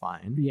surfaces, that's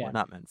fine. Yeah. We're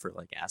not meant for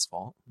like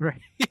asphalt.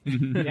 Right.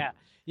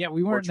 Yeah,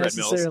 we weren't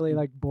treadmills. necessarily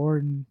like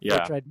born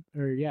Yeah.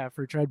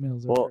 for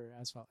treadmills or Well, for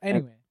asphalt.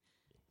 Anyway.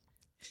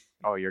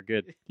 Oh, you're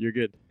good. You're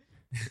good.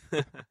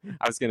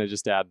 I was gonna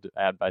just add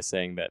by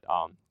saying that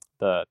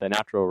the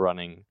natural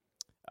running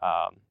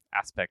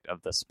aspect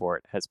of the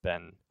sport has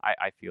been,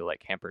 I feel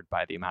like, hampered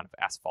by the amount of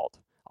asphalt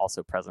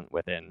also present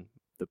within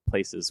the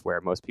places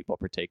where most people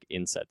partake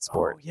in said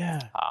sport. Oh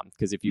yeah.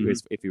 Because if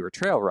you were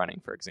trail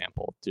running, for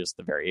example, just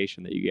the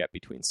variation that you get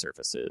between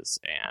surfaces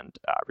and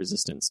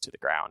resistance to the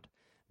ground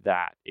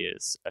that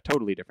is a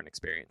totally different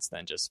experience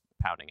than just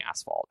pounding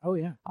asphalt. Oh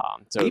yeah.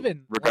 So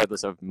Even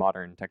regardless of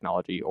modern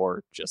technology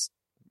or just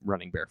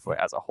running barefoot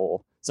as a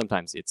whole,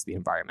 sometimes it's the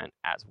environment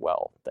as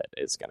well that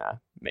is gonna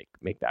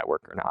make that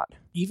work or not.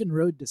 even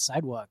road to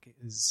sidewalk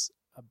is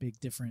a big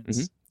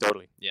difference.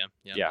 Totally. Yeah,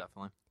 Yeah.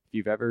 definitely. If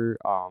you've ever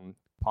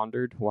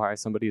pondered why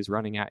somebody is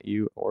running at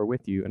you or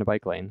with you in a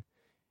bike lane,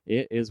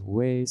 it is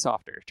way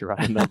softer to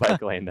run in the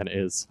bike lane than it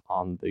is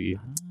on the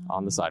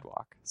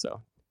sidewalk.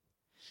 So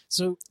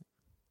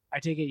I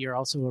take it you're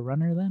also a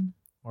runner then?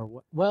 Or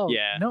what? Well,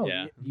 Yeah, no,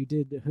 yeah. you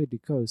did the Hood to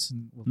Coast,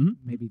 and we'll Mhm.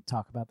 maybe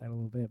talk about that a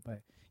little bit.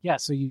 But yeah,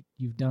 so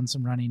you've done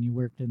some running. You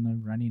worked in the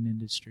running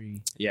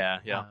industry. Yeah.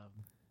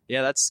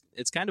 Yeah,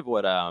 it's kind of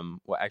what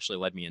actually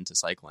led me into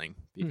cycling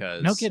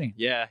because No kidding.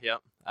 Yeah.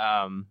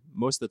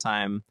 Most of the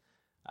time,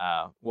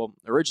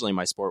 originally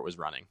my sport was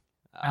running.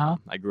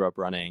 I grew up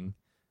running,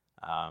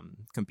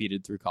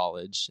 competed through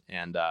college,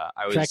 and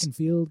I was Track and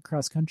field,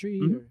 cross country.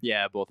 Or?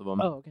 yeah, both of them.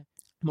 Oh, okay.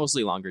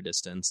 Mostly longer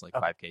distance, like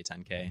 5K,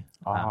 10K.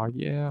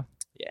 Yeah,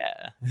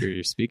 Yeah.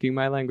 you're speaking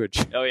my language.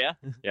 Oh yeah.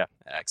 Yeah.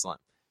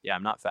 Excellent. Yeah,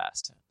 I'm not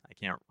fast. I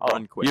can't Oh,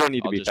 run quick. You don't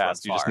need to I'll be just run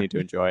fast. You just far. need to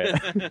enjoy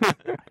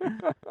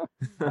it.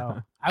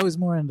 Oh, I was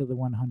more into the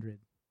 100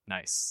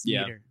 Nice.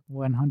 Yeah. meter.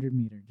 100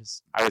 meter.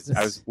 Just I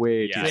was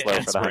way too Yeah, slow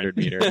for the sprint. 100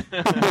 meter.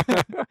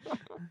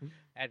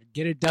 had to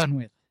get it done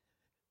with.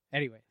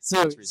 Anyway,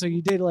 so That's reasonable.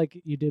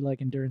 you did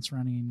like endurance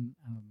running,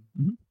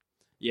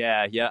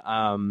 Yeah.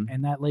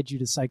 and that led you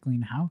to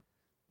cycling. How?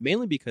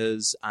 Mainly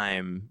because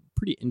I'm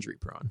pretty injury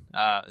prone,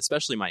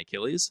 especially my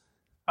Achilles.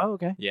 Oh,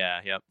 okay.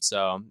 Yeah.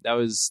 So that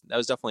was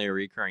definitely a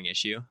recurring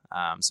issue.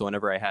 So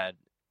whenever I had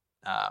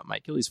my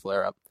Achilles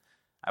flare up,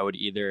 I would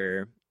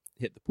either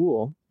hit the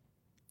pool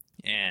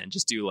and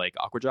just do like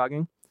aqua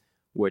jogging,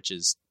 which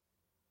is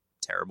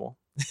terrible,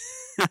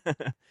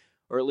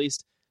 or at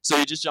least so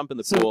you just jump in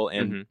the pool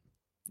and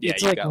yeah,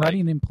 It's you like got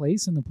running in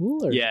place in the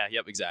pool, or yeah,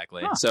 yep,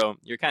 exactly. Huh. So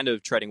you're kind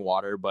of treading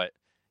water, but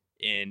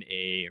in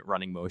a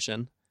running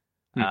motion.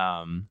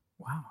 Wow.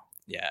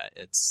 Yeah,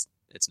 it's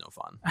no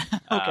fun.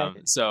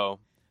 Okay. So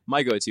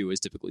my go-to is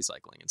typically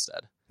cycling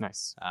instead.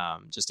 Nice.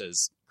 Just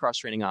as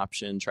cross-training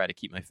option, try to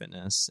keep my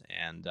fitness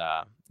and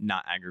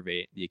not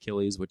aggravate the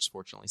Achilles, which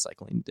fortunately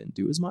cycling didn't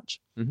do as much.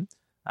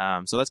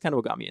 So that's kind of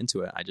what got me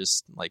into it. I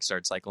just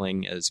started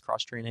cycling as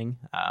cross-training,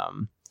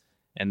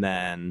 and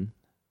then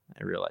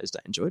I realized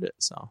I enjoyed it.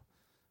 So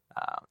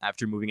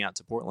after moving out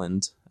to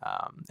Portland,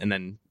 and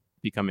then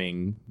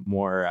becoming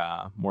more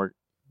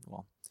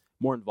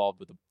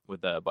involved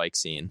with the bike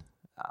scene,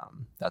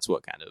 that's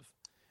what kind of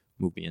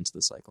moved me into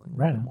the cycling a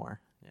little bit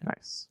more. Yeah.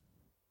 Nice.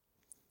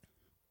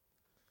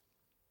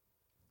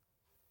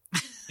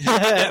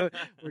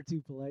 We're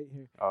too polite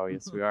here. Oh,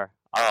 yes, we are.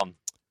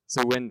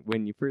 So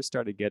when you first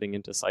started getting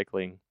into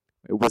cycling,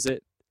 was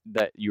it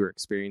that you were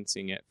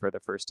experiencing it for the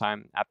first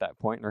time at that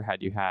point, or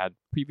had you had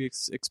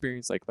previous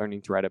experience like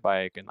learning to ride a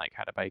bike and like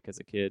had a bike as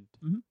a kid?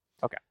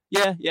 Okay.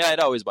 Yeah, I'd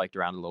always biked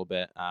around a little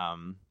bit.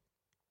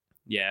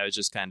 Yeah, it was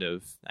just kind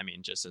of,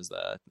 just as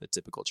the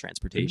typical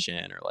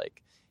transportation or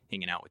like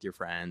hanging out with your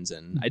friends.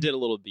 And I did a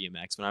little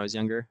BMX when I was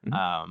younger,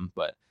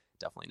 but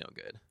definitely no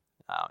good.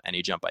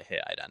 Any jump I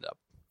hit, I'd end up,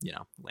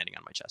 landing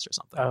on my chest or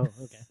something. Oh,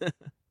 okay.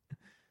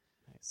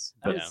 Nice.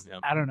 That Yeah, was, yeah.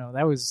 I don't know.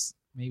 That was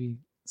maybe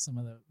some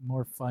of the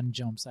more fun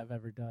jumps I've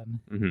ever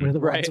done. Mhm. Were the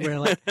Right. ones where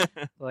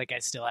like I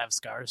still have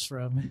scars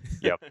from.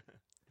 Yep.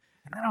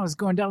 And then I was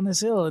going down this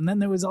hill, and then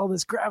there was all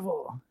this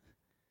gravel.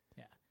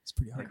 Yeah, it's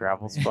pretty hard.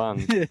 Gravel's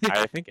fun.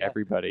 I think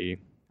everybody,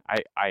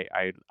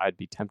 I'd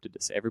be tempted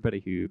to say everybody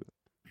who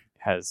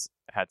has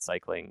had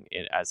cycling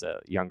as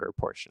a younger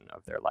portion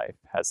of their life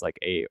has like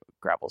a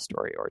gravel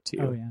story or two.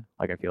 Oh yeah.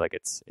 Like I feel like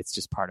it's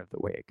just part of the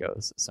way it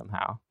goes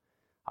somehow.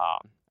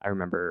 I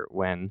remember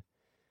when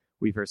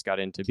we first got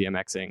into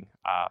BMXing,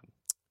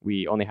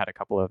 we only had a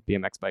couple of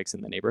BMX bikes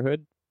in the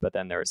neighborhood, but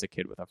then there was a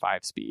kid with a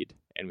 5-speed,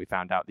 and we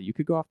found out that you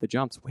could go off the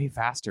jumps way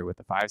faster with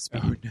the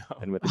 5-speed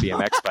than with the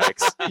BMX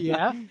bikes.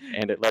 Yeah.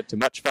 And it led to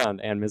much fun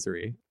and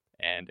misery,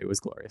 and it was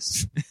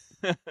glorious.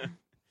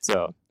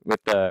 So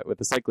with the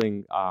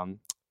cycling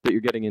that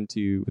you're getting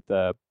into with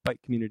the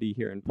bike community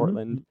here in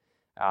Portland,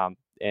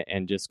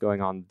 and just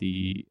going on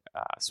the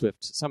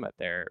Swift Summit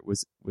there,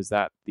 was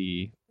that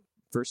the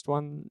first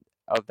one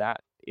of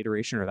that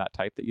iteration or that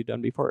type that you'd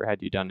done before, or had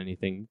you done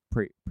anything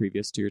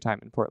previous to your time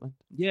in Portland?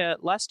 Yeah,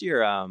 last year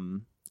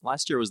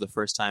was the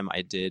first time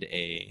I did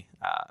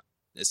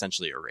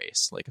essentially a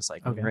race, like a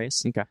cycling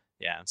race. Okay.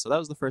 Yeah, so that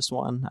was the first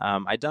one.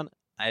 I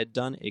had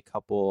done a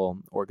couple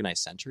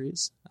organized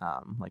centuries,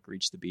 like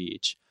Reach the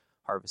Beach,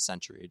 Harvest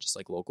Century, just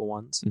like local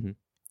ones.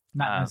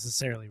 Not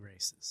necessarily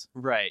races.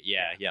 Right.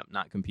 Yeah.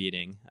 Not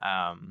competing.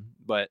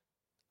 But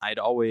I'd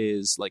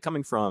always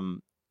coming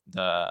from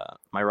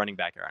my running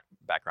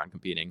background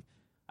competing.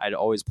 I'd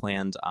always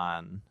planned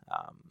on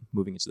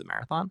moving into the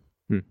marathon.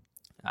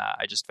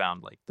 I just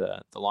found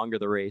the longer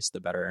the race, the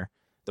better,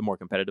 the more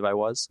competitive I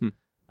was.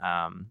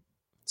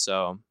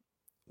 So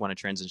when I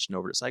transitioned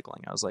over to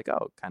cycling, I was like,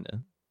 oh, kind of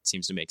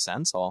seems to make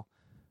sense. I'll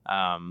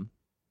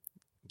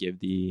give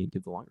the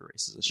longer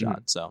races a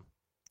shot. So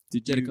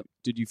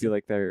Did you feel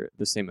like the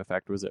same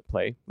effect was at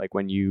play? Like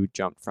when you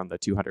jumped from the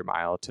 200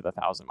 mile to the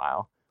 1,000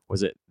 mile,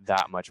 was it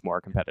that much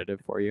more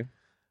competitive for you?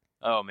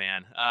 Oh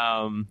man,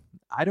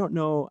 I don't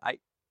know.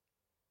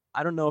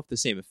 I don't know if the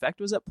same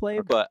effect was at play,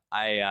 but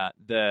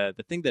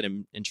the thing that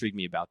intrigued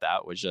me about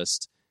that was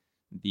just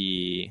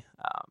the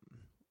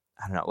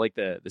I don't know, like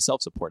the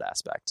self-support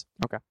aspect.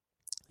 Okay.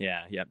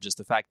 Yeah, just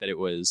the fact that it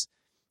was,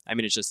 I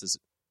mean, it's just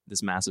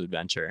this massive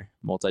adventure,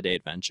 multi-day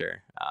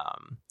adventure.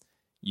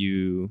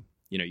 You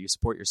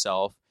support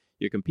yourself.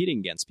 You're competing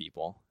against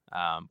people,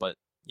 but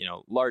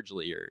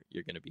largely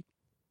you're going to be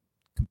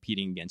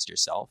competing against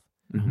yourself.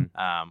 Mm-hmm.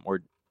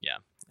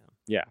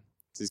 Yeah.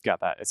 So it's got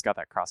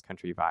that cross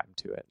country vibe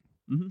to it.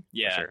 Mm-hmm.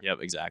 Yeah. Sure. Yep.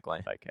 Exactly.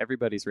 Like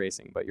everybody's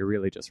racing, but you're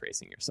really just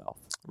racing yourself.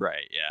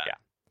 Right. Yeah.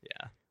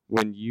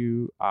 When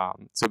you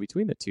so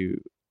between the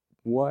two,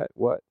 what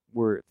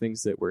were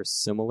things that were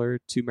similar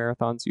to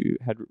marathons you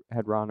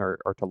had run or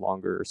to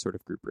longer sort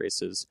of group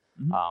races?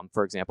 Mm-hmm.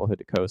 For example, Hood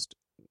to Coast.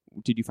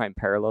 Did you find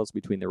parallels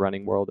between the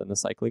running world and the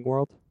cycling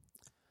world?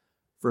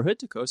 For Hood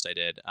to Coast, I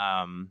did.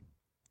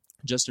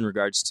 Just in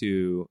regards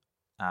to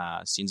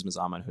Steens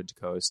Mazama and Hood to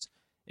Coast,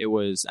 it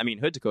was. I mean,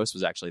 Hood to Coast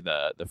was actually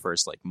the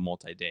first like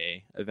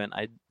multi-day event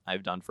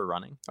I've done for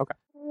running. Okay.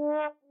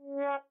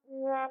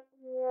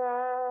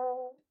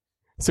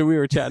 So we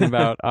were chatting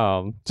about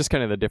just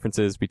kind of the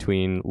differences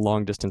between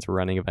long distance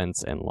running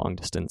events and long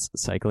distance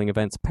cycling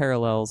events,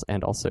 parallels,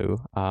 and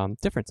also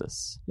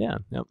differences. Yeah.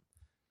 Yep.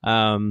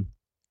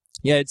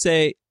 I'd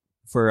say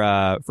for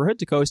Hood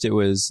to Coast, it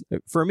was,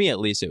 for me at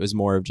least, it was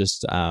more of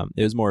just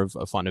it was more of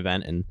a fun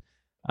event, and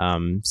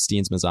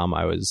Steens Mazama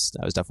I was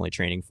definitely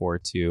training for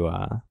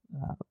to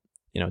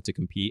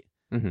compete.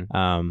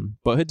 Mm-hmm.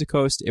 But Hood to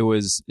Coast, it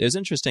was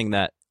interesting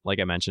that,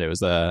 like I mentioned, it was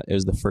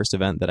the first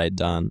event that I've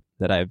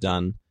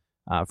done.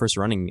 First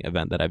running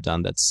event that I've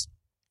done that's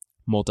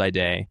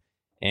multi-day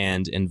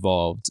and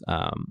involved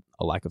a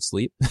lack of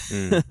sleep.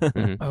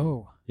 Mm-hmm.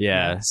 Oh,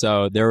 yeah.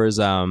 So there was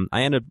I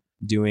ended up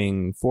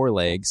doing 4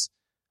 legs.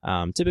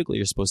 Typically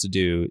you're supposed to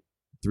do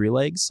 3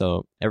 legs.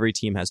 So every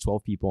team has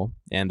 12 people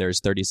and there's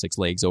 36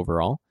 legs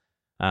overall.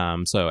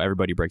 So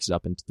everybody breaks it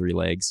up into 3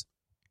 legs.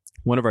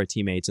 One of our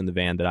teammates in the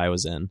van that I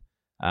was in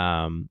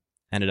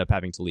ended up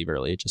having to leave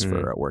early just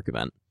for a work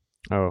event.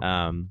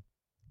 Oh.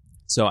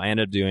 So I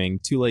ended up doing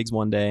 2 legs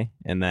one day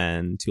and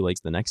then 2 legs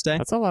the next day.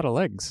 That's a lot of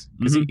legs.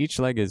 Because each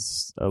leg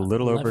is a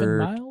little 11 over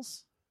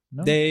miles?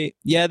 No? They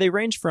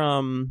range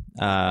from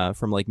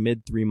like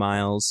mid 3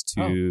 miles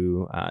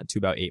to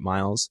about 8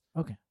 miles.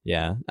 Okay.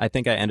 Yeah, I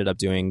think I ended up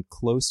doing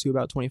close to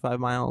about 25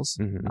 miles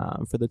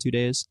for the 2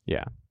 days.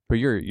 Yeah, but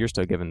you're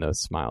still giving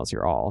those miles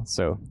your all.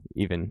 So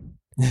even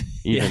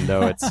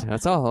though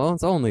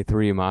it's only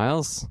 3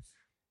 miles,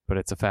 but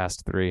it's a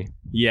fast 3.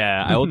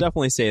 Yeah, I will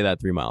definitely say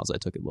that 3 miles I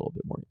took it a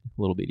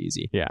little bit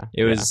easy. Yeah,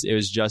 it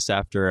was just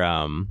after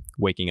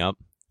waking up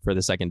for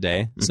the second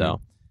day,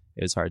 so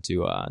it was hard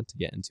to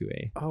get into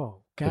a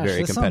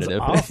very this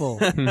competitive. Sounds awful.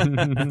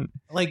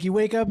 Like you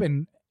wake up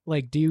and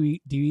like do you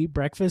eat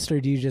breakfast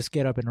or do you just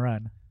get up and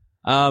run?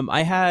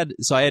 I had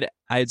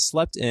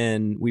slept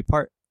in. We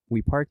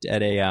parked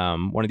at a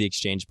one of the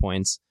exchange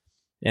points,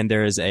 and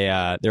there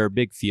are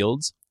big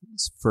fields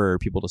for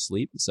people to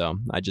sleep. So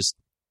I just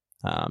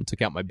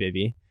took out my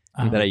bivvy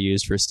that I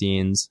used for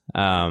Steens.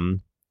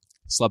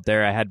 Slept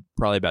there. I had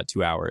probably about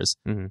 2 hours.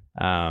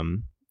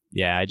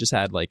 I just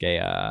had like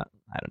a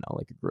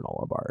like a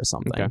granola bar or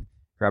something. Okay.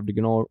 Grabbed a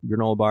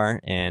granola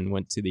bar and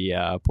went to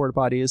the porta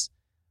potties.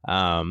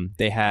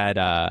 They had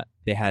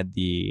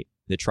the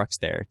trucks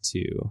there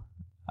to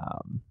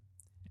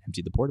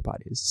empty the porta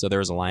potties. So there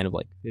was a line of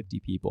like 50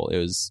 people. It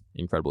was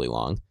incredibly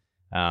long.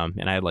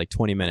 And I had like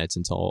 20 minutes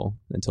until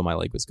my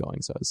leg was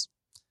going. So I was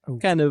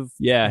kind of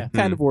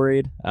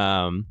worried.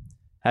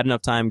 Had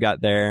enough time,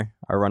 got there.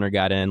 Our runner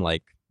got in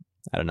like,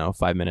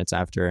 5 minutes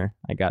after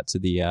I got to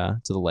the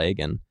leg,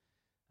 and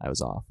I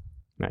was off.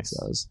 Nice.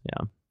 So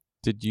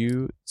Did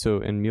you,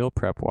 in meal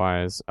prep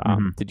wise,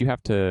 did you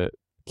have to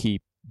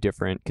keep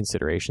different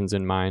considerations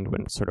in mind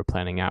when sort of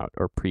planning out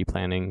or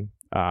pre-planning,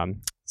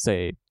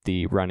 say,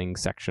 the running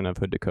section of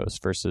Hood to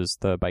Coast versus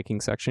the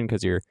biking section?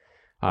 Because you're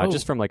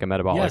just from like a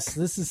metabolic... Yes,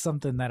 this is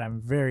something that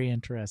I'm very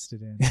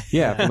interested in.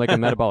 Yeah, from like a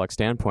metabolic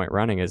standpoint,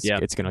 running it's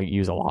going to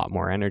use a lot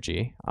more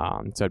energy.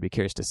 So I'd be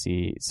curious to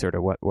see sort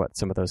of what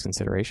some of those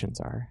considerations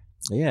are.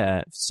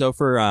 Yeah, so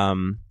for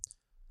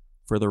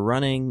the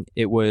running,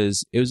 it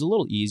was a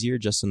little easier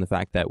just in the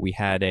fact that we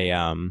had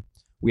a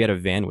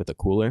van with a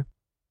cooler.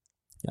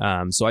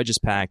 So I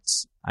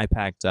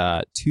packed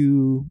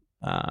 2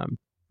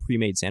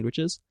 pre-made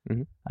sandwiches.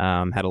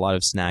 Had a lot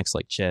of snacks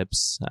like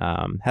chips.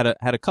 Had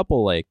a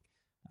couple like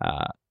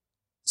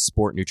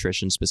sport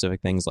nutrition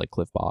specific things like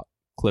Cliff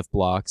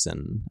Blocks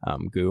and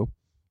goo.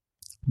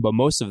 But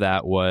most of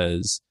that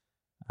was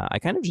I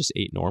kind of just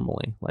ate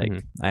normally. Like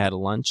I had a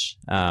lunch,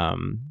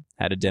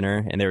 had a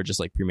dinner, and they were just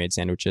like pre-made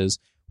sandwiches.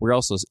 We're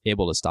also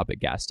able to stop at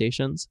gas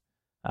stations.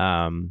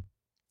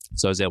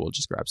 So I was able to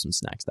just grab some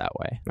snacks that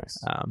way. Nice.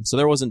 So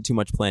there wasn't too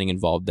much planning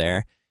involved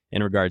there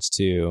in regards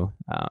to,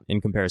 in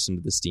comparison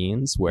to the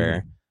Steens,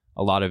 where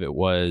a lot of it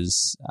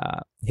was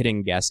hitting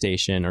a gas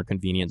station or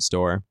convenience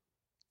store,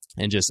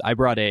 and just I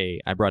brought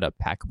a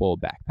packable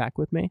backpack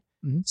with me,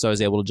 so I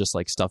was able to just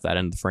like stuff that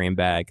into the frame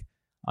bag,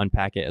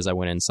 unpack it as I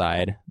went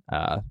inside,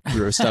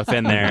 threw stuff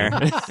in there.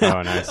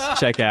 Oh, nice.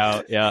 Check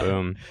out, yeah,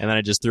 Boom. and then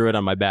I just threw it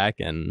on my back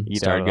and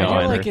started out of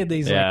going. You're like in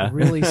these like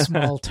really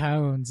small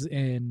towns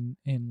in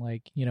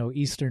like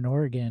Eastern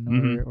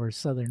Oregon or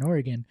Southern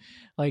Oregon.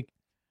 Like,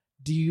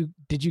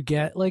 did you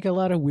get like a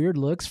lot of weird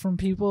looks from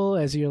people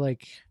as you're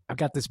like, I've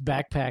got this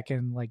backpack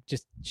and like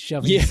just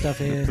shoving stuff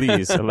in?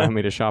 Please allow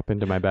me to shop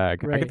into my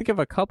bag. Right. I can think of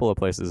a couple of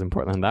places in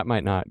Portland that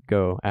might not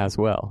go as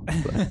well.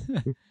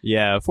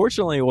 Yeah,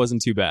 fortunately, it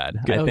wasn't too bad.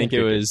 I think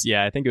it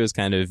was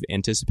kind of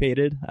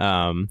anticipated.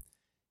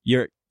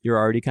 You're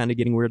already kind of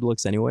getting weird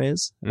looks,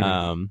 anyways.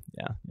 Yeah.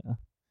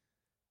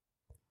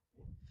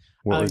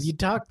 You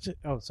talked.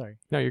 Oh, sorry.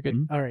 No, you're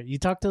good. All right, you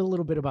talked a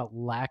little bit about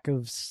lack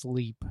of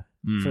sleep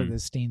for the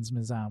Steens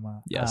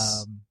Mazama.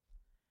 Yes.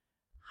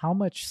 How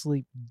much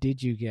sleep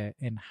did you get,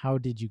 and how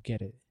did you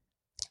get it?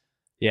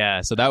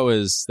 Yeah, so that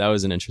was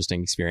an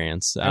interesting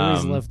experience. I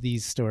always love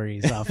these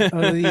stories off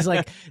these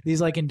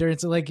like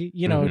endurance, like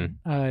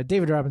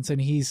David Robinson.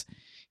 He's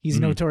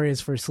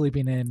notorious for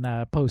sleeping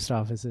in post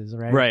offices,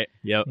 right? Right.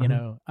 Yep.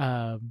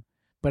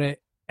 But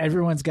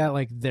everyone's got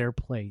like their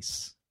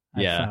place.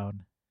 I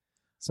found.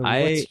 So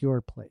what's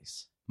your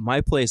place?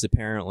 My place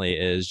apparently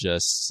is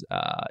just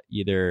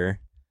either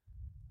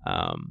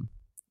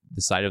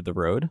the side of the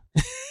road.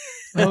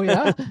 Oh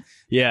yeah.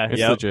 Yeah, It's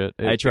legit.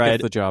 I tried.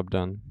 Gets the job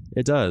done.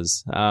 It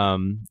does.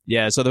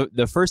 Yeah. So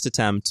the first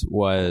attempt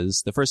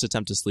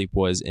to sleep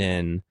was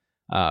in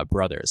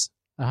Brothers.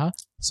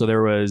 So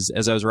there was,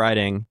 as I was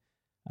riding,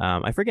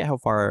 I forget how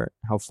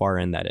far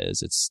in that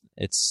is.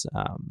 It's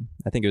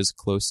I think it was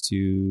close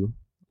to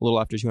a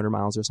little after 200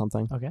 miles or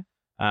something. Okay.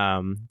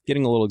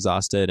 Getting a little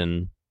exhausted,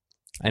 and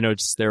I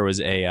noticed there was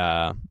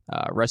a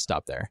rest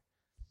stop there.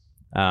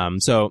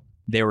 So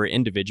they were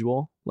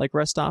individual like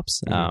rest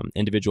stops,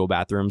 individual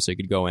bathrooms, so you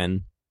could go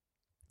in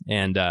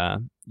and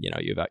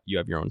you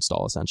have your own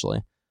stall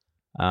essentially.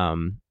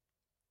 And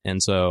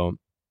so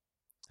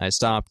I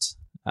stopped.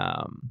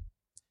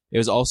 It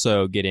was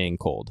also getting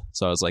cold,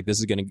 so I was like, this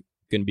is gonna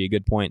be a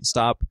good point.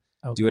 Stop,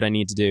 do what I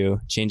need to do,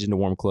 change into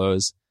warm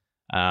clothes.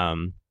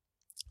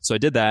 So I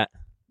did that,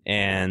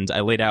 and I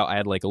laid out. I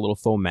had like a little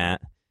foam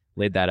mat,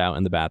 laid that out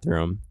in the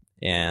bathroom,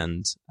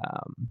 and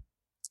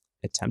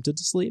attempted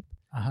to sleep.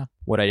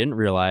 What I didn't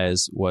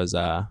realize was,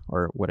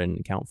 or what I didn't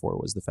account for,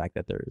 was the fact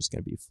that there's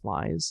going to be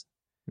flies.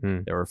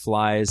 There were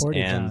flies,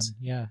 and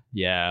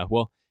yeah.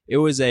 Well, it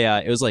was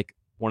like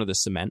one of the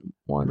cement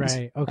ones,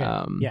 right?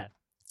 Okay, yeah,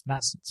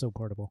 not so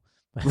portable,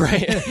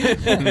 right?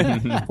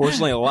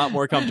 Fortunately, a lot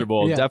more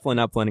comfortable. Yeah. Definitely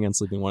not planning on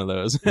sleeping one of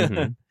those.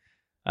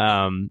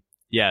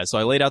 Yeah. So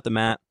I laid out the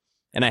mat,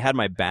 and I had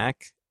my back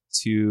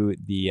to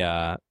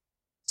the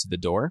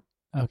door.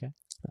 Okay.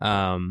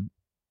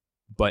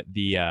 But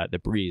the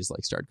breeze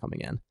like started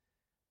coming in.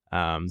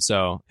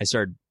 So I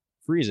started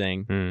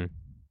freezing.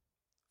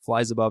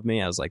 Flies above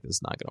me. I was like, this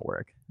is not going to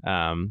work.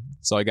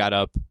 So I got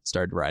up,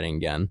 started riding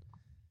again.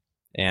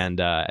 And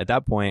at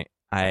that point,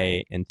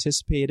 I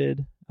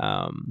anticipated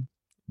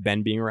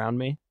Ben being around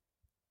me.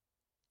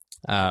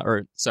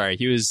 Or sorry,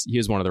 he was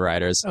one of the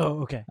riders.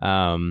 Oh, okay.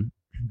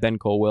 Ben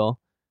Colwell.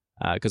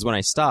 Because when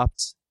I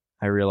stopped,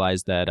 I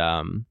realized that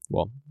I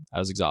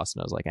was exhausted.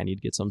 I was like, I need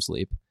to get some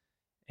sleep,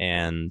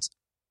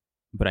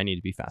 but I need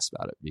to be fast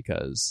about it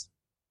because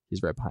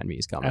he's right behind me.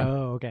 He's coming.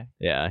 Oh, okay.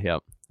 Yeah.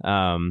 Yep.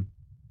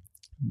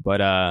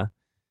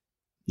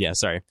 Yeah.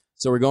 Sorry.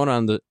 So we're going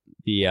on the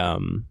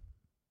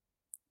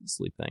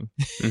sleep thing.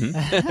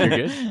 You're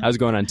good. I was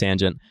going on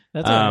tangent.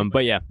 That's all right.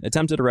 But yeah,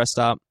 attempted a rest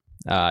stop,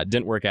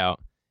 didn't work out,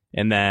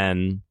 and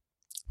then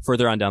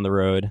further on down the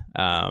road,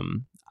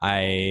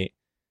 I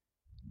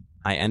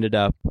ended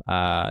up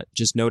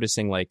just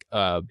noticing like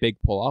a big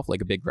pull off,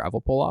 like a big gravel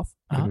pull off.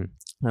 And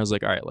I was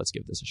like, all right, let's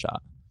give this a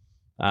shot.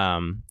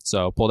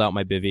 So pulled out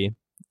my bivvy,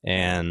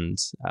 and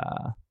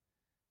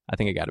I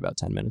think I got about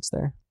 10 minutes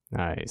there.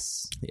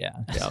 Nice. Yeah.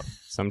 Yep.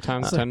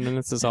 Sometimes 10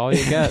 minutes is all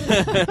you get.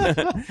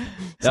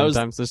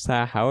 Sometimes just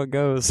how it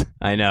goes.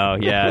 I know.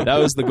 Yeah, that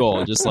was the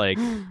goal. Just like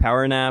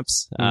power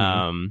naps.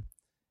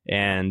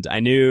 And I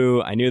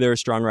knew there were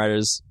strong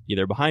riders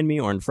either behind me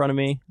or in front of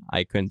me.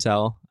 I couldn't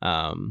tell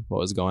what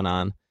was going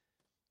on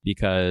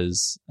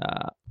because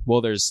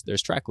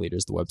there's track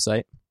leaders, the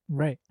website.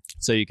 Right.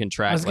 So you can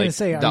track. I was going to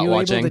say, are you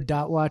able to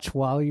dot watch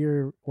while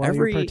you're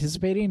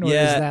participating, or is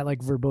that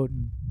like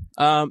verboten?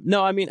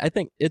 No, I mean, I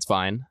think it's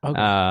fine.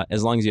 Okay.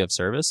 As long as you have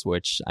service,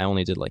 which I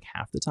only did like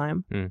half the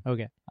time.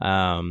 Okay.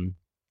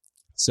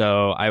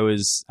 So I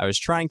was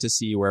trying to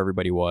see where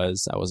everybody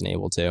was. I wasn't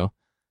able to.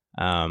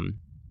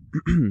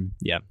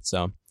 Yeah.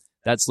 So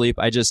that sleep,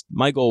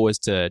 my goal was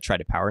to try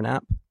to power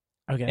nap.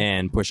 Okay.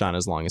 And push on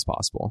as long as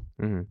possible.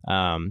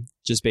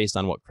 Just based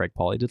on what Craig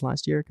Pauly did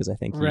last year, because I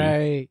think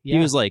he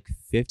was like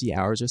 50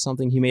 hours or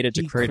something. He made it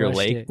to Crater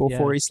Lake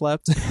before he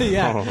slept.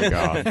 Yeah. Oh,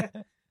 God.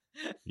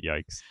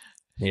 Yikes.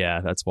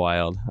 Yeah, that's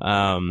wild.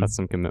 That's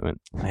some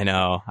commitment. I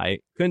know. I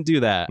couldn't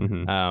do that.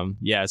 Mhm.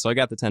 Yeah, so I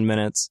got the 10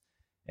 minutes,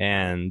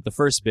 and the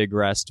first big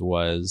rest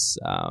was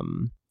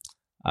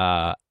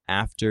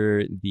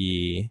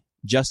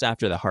just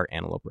after the Heart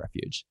Antelope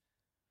Refuge.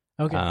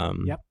 Okay.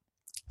 Yep.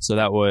 So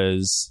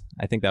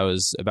I think that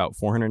was about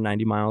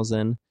 490 miles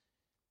in,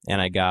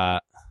 and I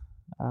got,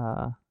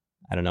 I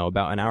don't know,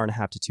 about an hour and a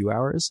half to 2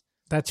 hours.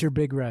 That's your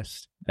big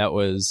rest. That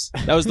was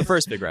the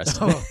first big rest.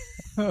 Oh,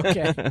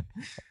 okay.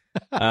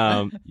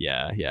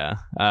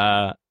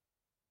 Yeah.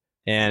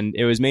 And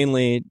it was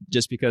mainly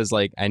just because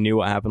like I knew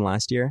what happened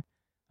last year.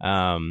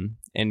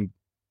 And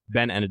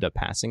Ben ended up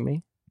passing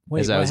me.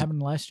 Wait, what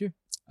happened last year?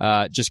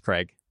 Just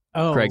Craig's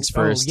first.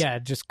 first. Oh, yeah,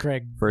 just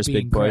Craig. First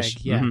being big push.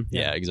 Craig. Yeah, Mhm.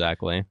 Yeah,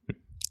 exactly.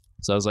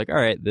 So I was like, all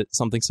right,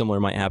 something similar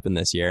might happen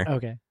this year.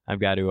 Okay. I've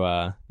got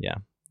to,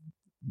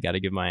 got to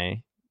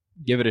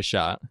give it a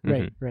shot.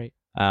 Right.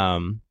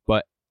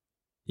 But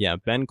yeah,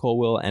 Ben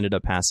Colwell ended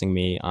up passing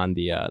me on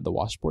the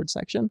washboard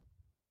section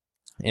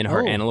in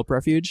Heart Antelope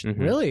Refuge. Mhm.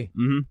 Really?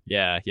 Mm-hmm.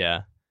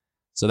 Yeah.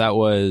 So that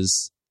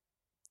was,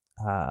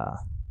 So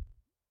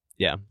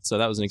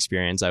that was an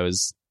experience. I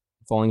was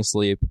falling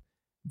asleep,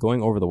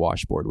 going over the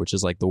washboard, which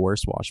is like the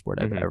worst washboard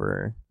I've Mhm.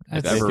 ever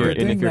That's ever the And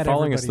ridden. thing if you're that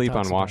falling everybody asleep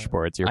on talks about.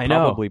 washboards, you're I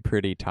know. probably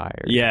pretty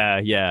tired.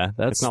 Yeah.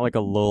 That's It's not like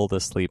a lull to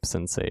sleep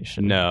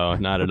sensation. no,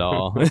 not at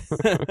all.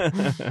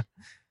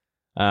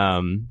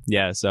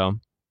 Yeah. So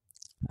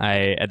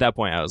at that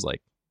point I was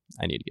like,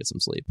 I need to get some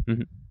sleep.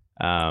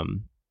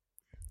 Mhm.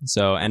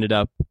 So ended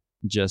up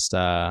just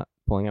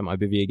pulling out my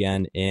bivvy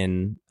again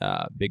in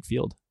Big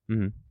Field.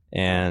 Mhm.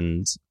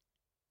 And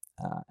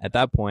at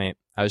that point,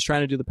 I was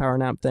trying to do the power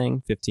nap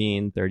thing,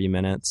 15, 30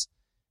 minutes.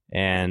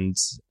 And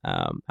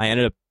I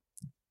ended up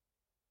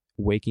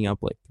waking up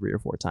like 3 or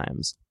 4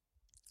 times.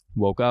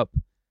 Woke up,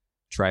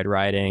 tried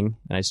riding,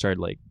 and I started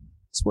like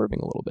swerving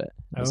a little bit.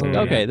 I was like,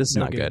 yeah. okay, this is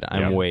No not good. good.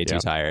 I'm Yeah. way too Yeah.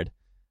 tired.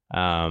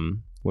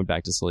 Went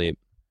back to sleep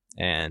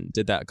and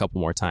did that a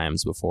couple more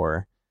times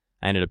before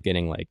I ended up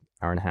getting like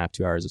hour and a half,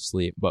 2 hours of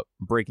sleep, but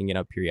breaking it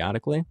up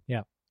periodically.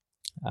 Yeah.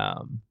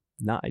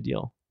 Not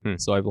ideal. Hmm.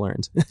 So I've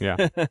learned. Yeah.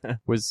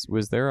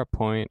 Was there a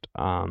point?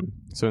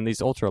 So in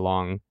these ultra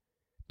long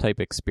type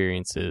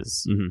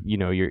experiences, Mhm. you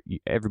know,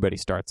 everybody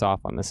starts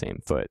off on the same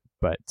foot,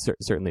 but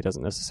certainly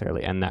doesn't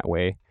necessarily end that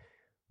way.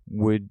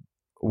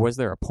 Was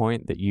there a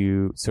point that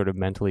you sort of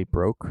mentally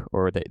broke,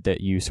 or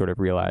that you sort of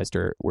realized,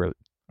 or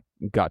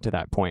got to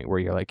that point where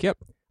you're like, yep,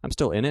 I'm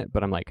still in it,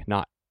 but I'm like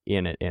not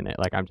in it,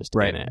 like I'm just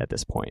Right. in it at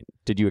this point?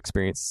 Did you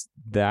experience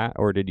that,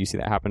 or did you see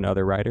that happen to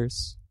other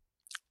riders?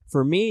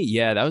 For me,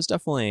 yeah, that was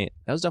definitely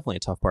a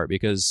tough part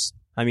because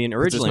I mean,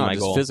 'Cause originally it's not my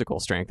just goal, physical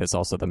strength, it's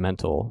also the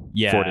mental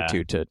Yeah.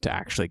 fortitude to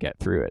actually get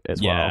through it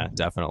as yeah, well.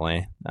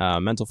 definitely,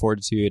 mental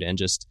fortitude and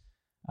just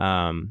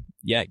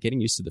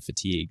getting used to the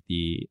fatigue,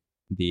 the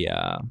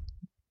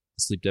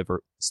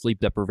sleep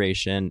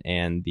deprivation,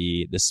 and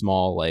the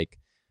small like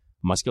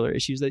muscular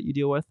issues that you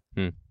deal with.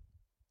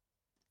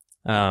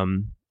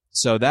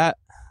 So that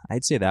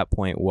I'd say that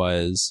point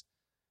was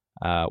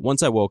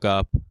once I woke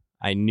up,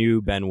 I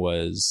knew Ben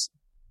was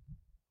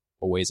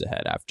a ways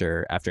ahead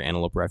after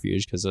Antelope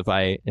Refuge, because if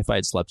I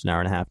had slept an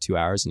hour and a half, 2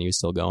 hours, and he was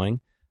still going,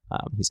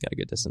 he's got a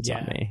good distance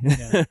on me.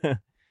 Yeah.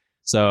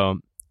 So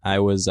I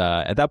was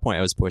at that point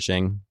I was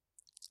pushing,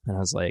 and I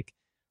was like,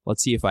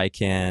 let's see if I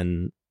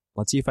can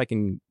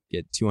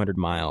get 200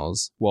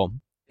 miles. Well,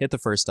 hit the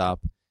first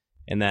stop,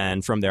 and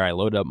then from there I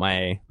loaded up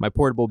my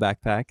portable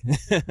backpack.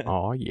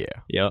 Oh yeah.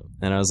 Yep.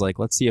 And I was like,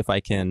 let's see if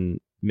I can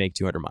make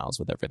 200 miles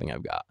with everything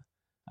I've got.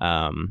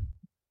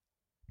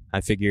 I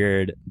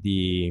figured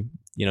the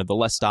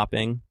less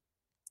stopping,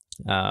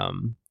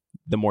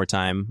 the more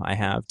time I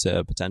have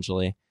to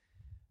potentially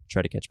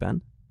try to catch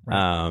Ben.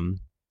 Right.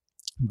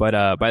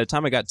 But by the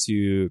time I got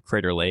to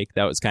Crater Lake,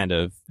 that was kind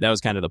of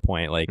the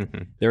point. Like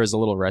Mhm. there was a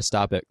little rest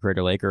stop at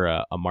Crater Lake, or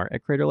a mart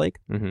at Crater Lake.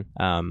 Mhm.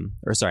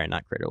 Or sorry,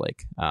 not Crater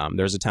Lake.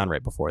 There was a town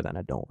right before then.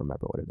 I don't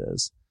remember what it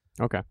is.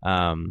 Okay.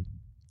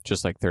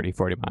 Just like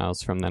 30-40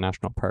 miles from the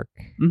national park.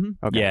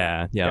 Mm-hmm. Okay.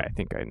 Yeah. I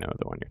think I know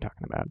the one you're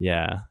talking about.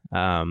 Yeah.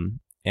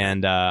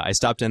 And I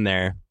stopped in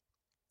there,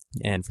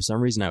 and for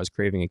some reason I was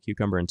craving a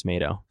cucumber and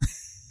tomato.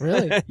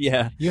 Really?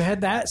 Yeah. You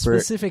had that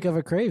specific of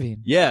a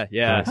craving? Yeah.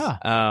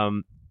 Huh.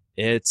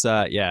 It's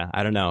I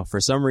don't know. For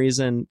some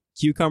reason,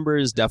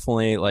 cucumbers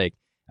definitely, like,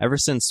 ever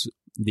since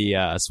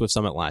the Swift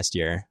Summit last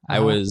year,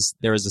 there was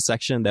a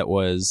section that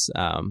was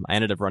I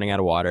ended up running out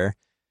of water,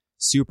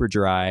 super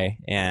dry,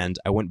 and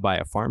I went by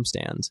a farm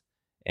stand,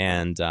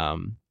 and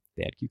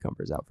they had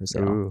cucumbers out for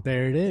sale. Ooh.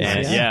 There it is.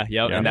 And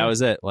Yeah. and that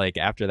was it. Like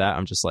after that,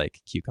 I'm just like,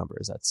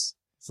 cucumbers. That's,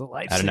 It's a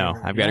lifesaver. I don't know.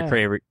 I've got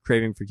a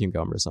craving for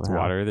cucumbers It's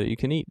somehow. water that you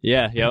can eat.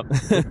 Yeah. Yep.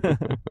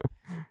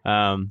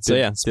 So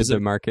yeah. Did the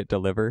market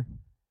deliver?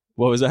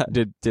 What was that?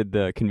 Did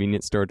the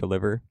convenience store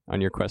deliver on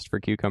your quest for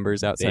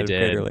cucumbers outside They of did.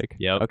 Crater Lake?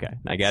 Yep. Okay.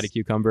 I got a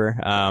cucucber.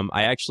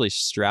 I actually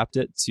strapped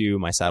it to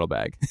my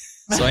saddlebag,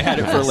 so I had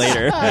it for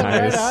later.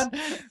 Right on.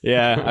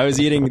 Yeah, I was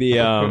eating the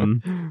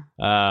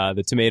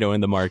tomato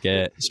in the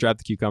market, strapped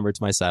the cucumber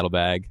to my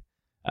saddlebag,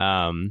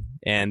 and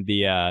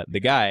the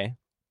guy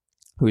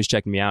who was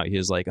checking me out, he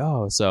was like,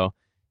 "Oh, so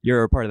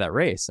you're a part of that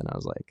race?" And I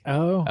was like,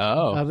 Oh,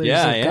 others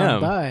yeah, have I gone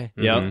am. by.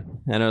 Yep.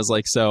 And I was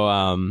like,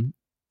 so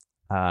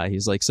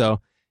he's like, so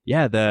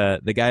yeah,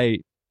 the guy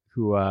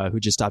who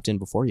just stopped in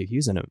before you, he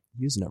was in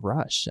a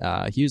rush.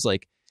 He was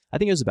like, I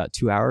think it was about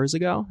 2 hours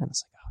ago. And I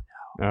was like,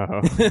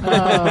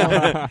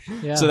 Oh,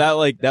 yeah. so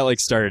that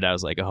started. I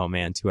was like, oh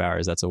man, 2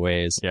 hours, that's a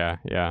ways. Yeah.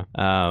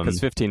 Because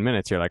 15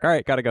 minutes, you're like, all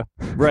right, gotta go.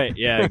 Right.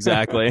 Yeah,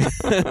 exactly.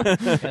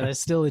 Yeah, there's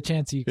still a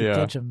chance you could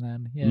catch him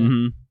then.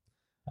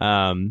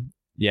 Yeah.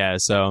 Yeah.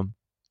 So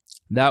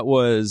that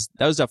was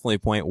definitely a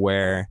point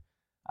where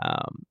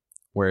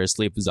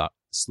sleep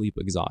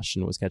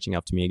exhaustion was catching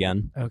up to me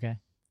again. Okay.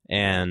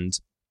 And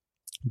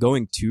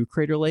going to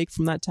Crater Lake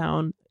from that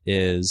town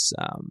is,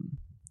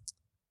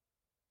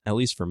 at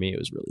least for me, it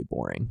was really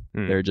boring.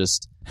 They're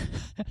just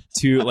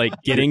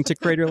getting to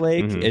Crater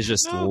Lake is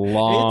just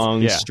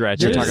long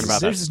stretches. You're talking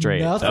about that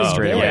straight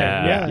Straight away.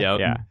 Yeah.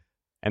 Yeah.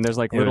 And there's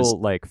like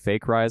little like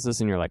fake rises,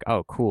 and you're like,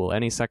 oh, cool.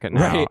 Any second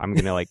now, Right. I'm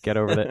gonna like get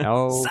over that.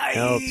 Oh,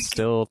 nope,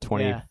 still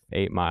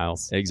 28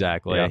 miles.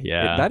 Exactly. Yep.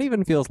 Yeah. That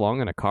even feels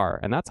long in a car,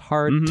 and that's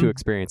hard to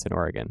experience in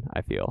Oregon,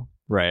 I feel.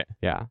 Right.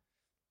 Yeah.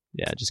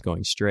 Yeah. Just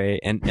going straight,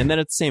 and then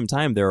at the same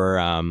time there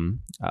were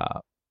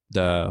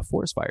the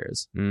forest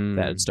fires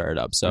that had started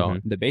up. So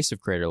the base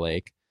of Crater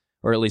Lake,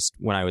 or at least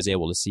when I was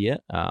able to see it,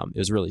 it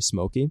was really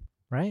smoky.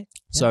 Right.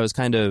 So I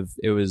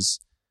was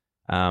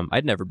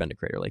I'd never been to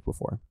Crater Lake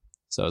before.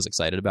 So I was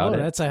excited about it.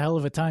 That's a hell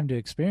of a time to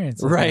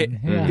experience it. Right.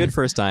 Yeah. Good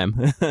first time.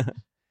 But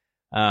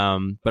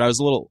I was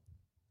a little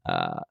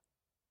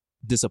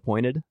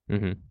disappointed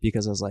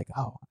because I was like,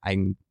 oh,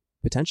 I'm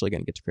potentially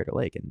going to get to Crater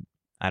Lake, and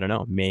I don't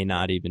know, may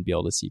not even be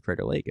able to see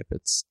Crater Lake if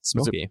it's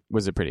smoky.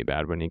 Was it pretty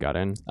bad when you got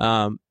in?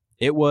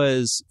 It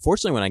was,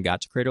 fortunately, when I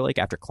got to Crater Lake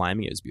after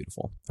climbing, it was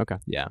beautiful. Okay.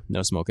 Yeah,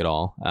 no smoke at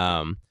all.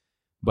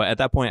 But at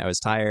that point, I was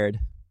tired,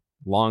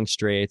 long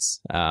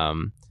straights,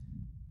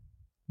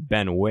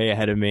 Ben way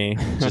ahead of me,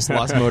 just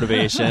lost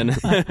motivation.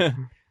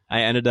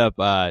 I ended up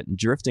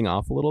drifting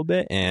off a little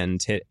bit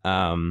and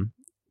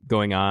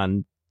going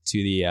on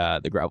to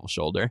the gravel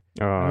shoulder,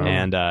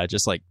 and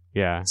just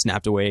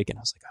snapped awake, and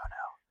I was like, oh no.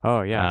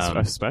 Oh yeah,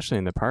 especially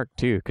in the park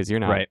too, because you're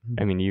not. Right.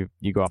 I mean, you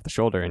go off the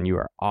shoulder and you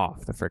are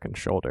off the freaking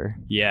shoulder.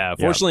 Yeah.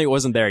 Fortunately, it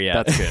wasn't there yet.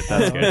 That's good.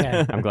 That's good.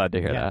 Okay. I'm glad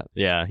to hear that.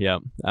 Yeah. Yeah.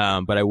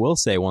 But I will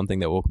say one thing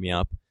that woke me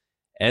up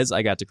as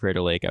I got to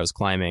Crater Lake. I was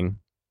climbing,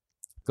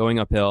 going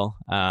uphill.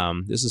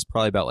 This is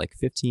probably about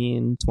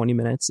 15, 20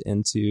 minutes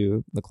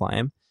into the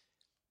climb,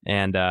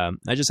 and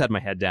I just had my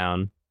head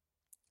down,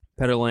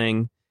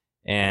 pedaling,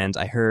 and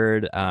I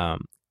heard a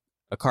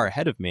car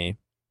ahead of me.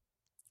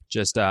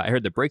 I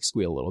heard the brake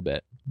squeal a little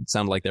bit. It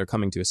sounded like they were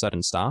coming to a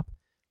sudden stop.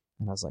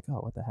 And I was like, oh,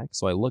 what the heck?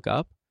 So I look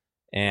up,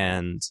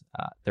 and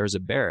there was a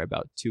bear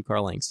about 2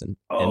 car lengths in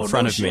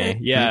front of me.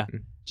 Yeah,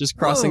 just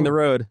crossing the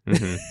road.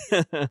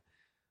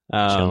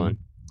 Chilling.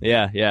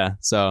 Yeah.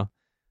 So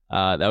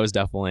that was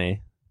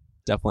definitely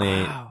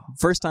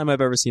first time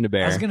I've ever seen a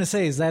bear. I was gonna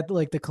say, is that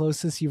the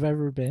closest you've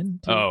ever been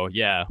to? Oh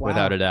yeah, Wow.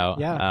 without a doubt.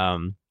 Yeah.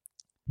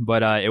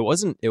 But it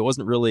wasn't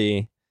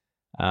really.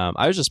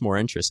 I was just more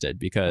interested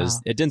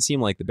because it didn't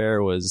seem like the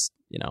bear was,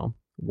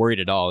 worried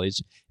at all. It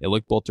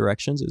looked both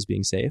directions. It was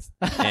being safe.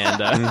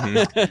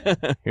 And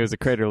He was a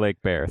Crater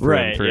Lake bear.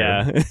 Right. Through.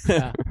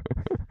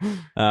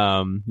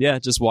 Yeah.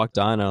 Just walked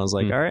on. I was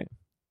like, all right,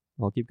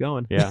 I'll keep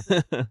going. Yeah.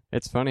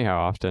 It's funny how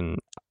often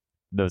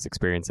those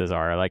experiences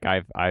are. Like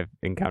I've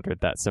encountered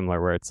that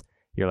similar where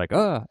you're like,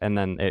 oh, and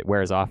then it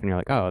wears off and you're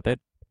like, oh, that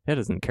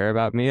doesn't care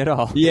about me at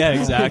all. Yeah,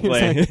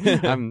 exactly.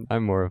 I'm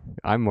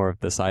more of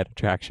the side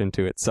attraction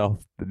to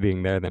itself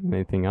being there than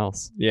anything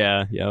else.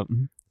 Yeah. Yep.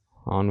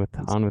 On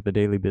with the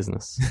daily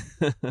business.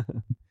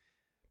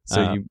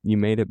 So you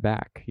made it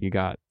back. You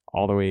got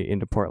all the way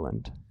into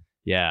Portland.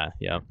 Yeah.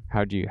 Yep.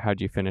 How'd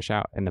you finish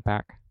out in the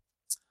pack?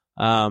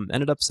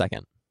 Ended up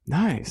second.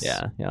 Nice.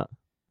 Yeah. Yeah.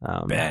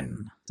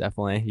 Ben.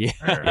 Definitely. Yeah.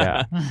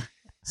 Yeah.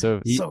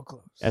 So So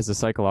close. as a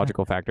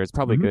psychological factor, it's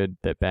probably good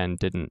that Ben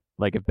didn't,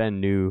 if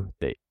Ben knew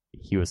that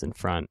he was in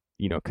front,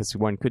 because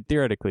one could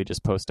theoretically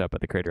just post up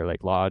at the Crater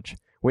Lake Lodge,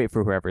 wait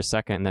for whoever's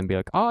second, and then be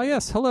like, oh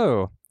yes,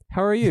 hello,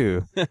 how are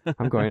you?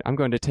 I'm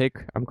going to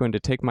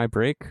take my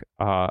break,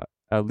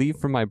 leave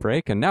from my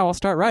break, and now I'll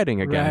start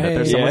riding again. Right. That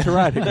there's someone to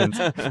ride against.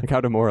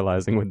 How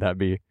demoralizing would that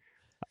be?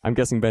 I'm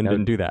guessing Ben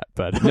didn't do that,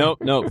 but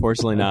Nope,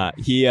 fortunately not.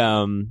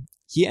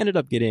 He ended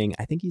up getting,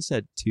 I think he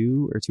said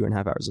 2 or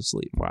 2.5 hours of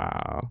sleep.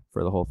 Wow.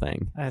 For the whole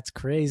thing. That's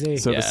crazy.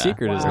 So the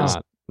secret is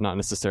Wow. not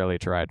necessarily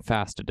to ride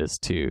fast. It is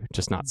to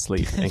just not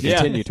sleep and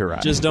continue to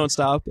ride. Just don't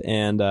stop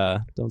and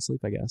don't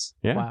sleep, I guess.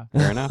 Yeah, Wow.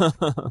 fair enough.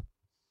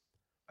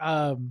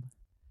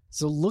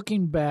 So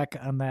looking back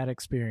on that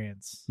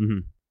experience,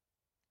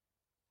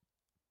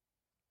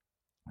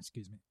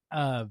 excuse me.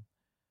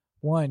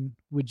 One,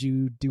 would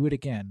you do it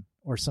again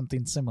or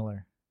something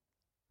similar,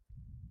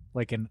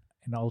 like an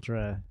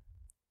ultra?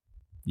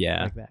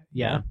 Yeah. Like that.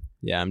 Yeah.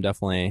 Yeah, I'm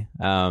definitely.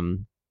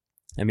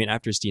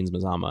 After Steen's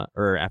Mazama,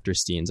 or after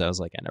Steen's, I was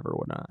like, I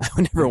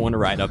would never want to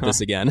ride up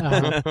this again.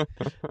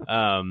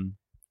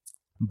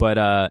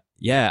 But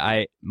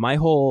my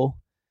whole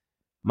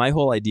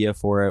idea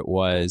for it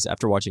was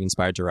after watching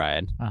Inspired to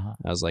Ride, I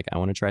was like, I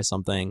want to try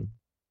something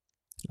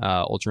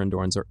ultra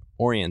endurance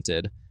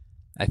oriented.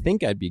 I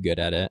think I'd be good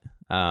at it.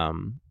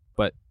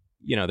 But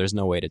there's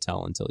no way to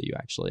tell until you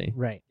actually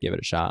give it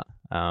a shot.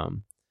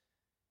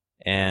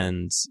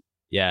 And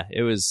yeah,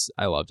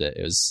 I loved it.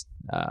 It was,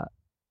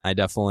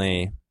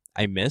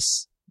 I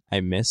miss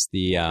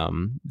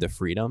the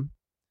freedom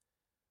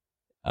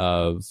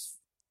of,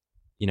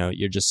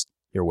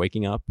 you're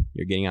waking up,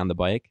 you're getting on the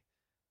bike.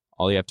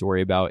 All you have to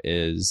worry about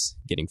is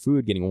getting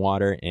food, getting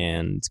water,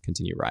 and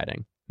continue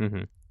riding.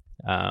 Mm-hmm.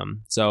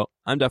 So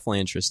I'm definitely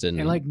interested in.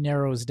 It like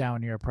narrows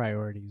down your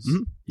priorities.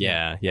 Mm-hmm.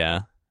 Yeah.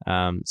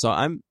 So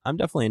I'm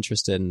definitely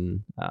interested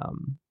in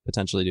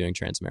potentially doing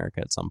Transamerica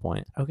at some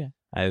point. Okay.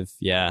 I've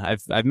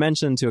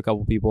mentioned to a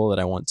couple people that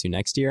I want to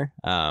next year.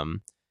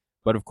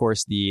 But of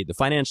course the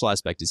financial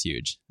aspect is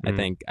huge. I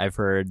think I've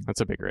heard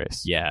that's a big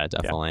race. Yeah,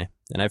 definitely. Yeah.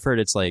 And I've heard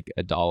it's like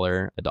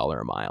 $1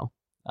 a mile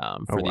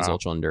for these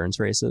ultra endurance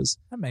races.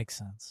 That makes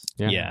sense.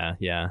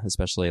 Yeah.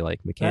 Especially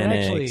like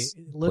mechanics,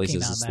 looking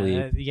places on to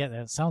sleep.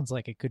 That sounds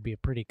like it could be a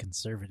pretty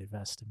conservative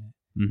estimate.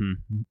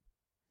 Mm-hmm.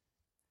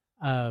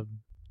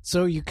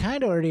 So you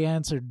kind of already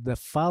answered the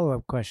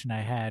follow-up question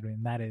I had,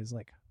 and that is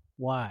like,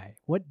 why?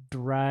 What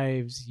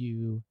drives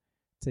you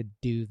to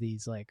do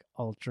these like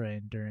ultra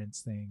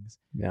endurance things?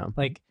 Yeah.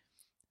 Like,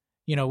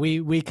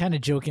 we kind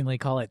of jokingly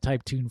call it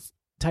type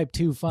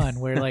 2 fun,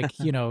 where like,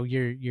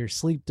 you're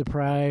sleep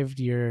deprived,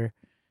 you're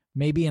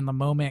maybe in the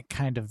moment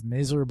kind of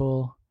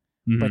miserable,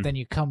 but then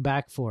you come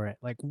back for it.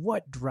 Like,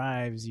 what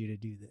drives you to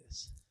do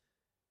this?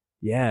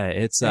 Yeah,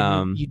 it's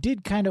you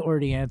did kind of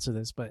already answer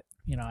this, but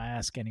I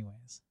ask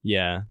anyways.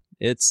 Yeah,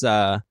 it's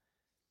I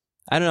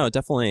don't know,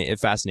 definitely it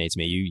fascinates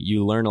me.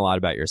 You learn a lot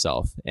about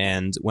yourself.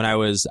 And when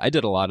I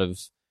did a lot of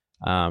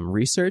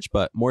research,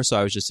 but more so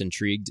I was just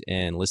intrigued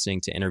in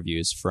listening to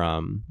interviews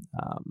from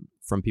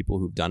people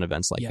who've done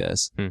events like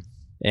this.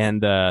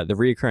 And the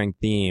reoccurring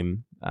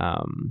theme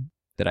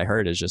that I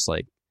heard is just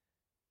like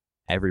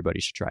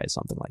everybody should try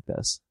something like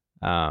this.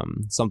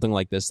 Something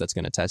like this that's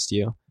going to test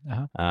you.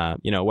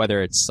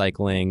 Whether it's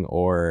cycling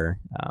or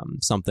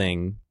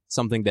something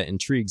that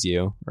intrigues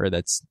you or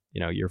that's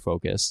your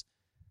focus,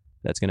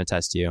 that's going to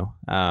test you.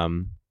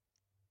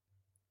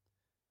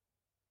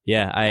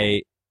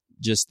 I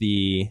just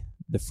the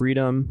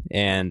freedom,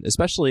 and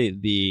especially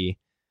the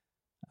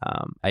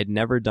I'd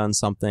never done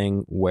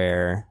something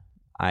where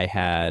I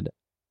had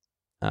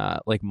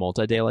like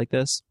multi-day like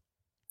this,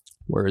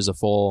 where it was a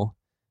full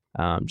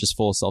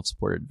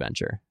self-supported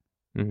adventure.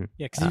 Mm-hmm.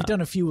 Yeah, because you've done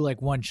a few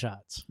like one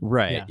shots,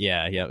 right?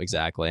 Yeah,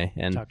 exactly.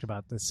 And talked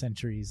about the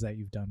centuries that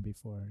you've done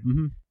before.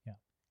 Mm-hmm.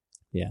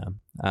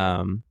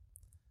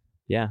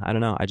 I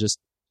don't know. I just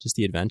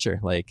the adventure,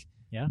 like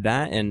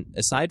that. And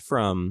aside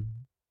from,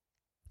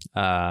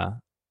 I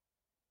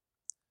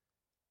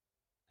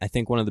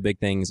think one of the big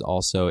things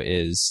also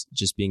is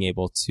just being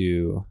able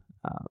to,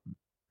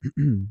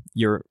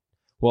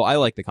 I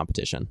like the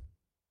competition.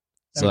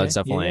 So that's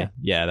definitely,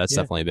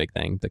 definitely a big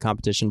thing. The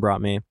competition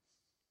brought me,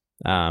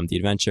 the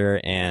adventure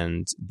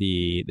and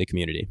the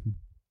community.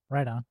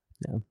 Right on.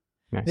 Yeah.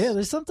 Nice. Yeah,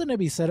 there's something to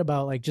be said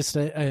about like just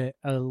a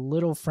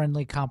little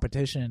friendly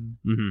competition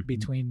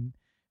between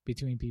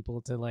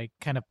people to like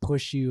kind of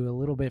push you a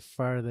little bit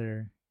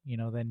farther,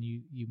 than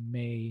you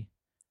may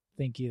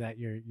think that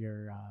you're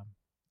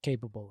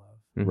capable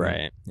of.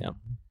 Right. Yeah.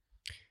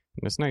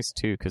 And it's nice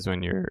too, because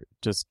when you're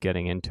just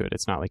getting into it,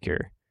 it's not like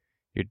you're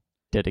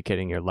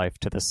dedicating your life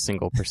to this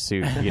single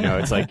pursuit.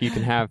 It's like you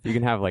can have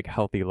like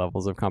healthy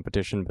levels of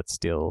competition, but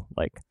still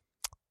like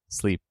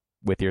sleep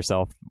with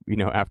yourself,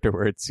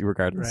 afterwards,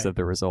 regardless of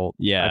the result.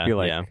 Yeah. I feel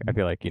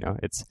like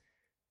it's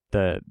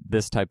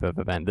this type of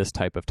event, this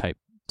type of type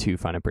 2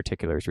 fun in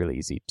particular is really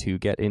easy to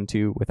get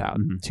into without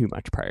too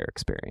much prior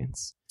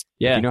experience.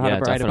 Yeah, if you know how to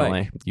ride definitely.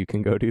 a bike, you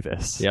can go do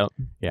this. Yep.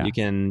 Yeah. You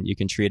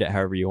can treat it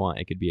however you want.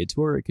 It could be a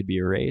tour, it could be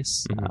a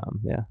race.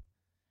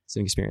 It's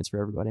an experience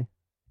for everybody.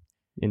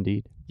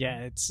 Indeed.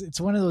 Yeah, it's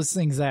one of those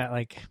things that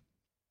like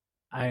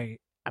I'm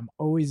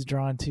always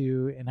drawn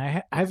to,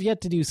 and I've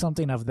yet to do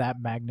something of that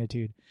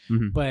magnitude.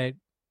 But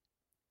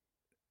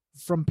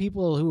from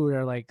people who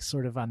are like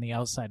sort of on the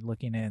outside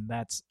looking in,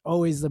 that's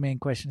always the main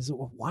question: is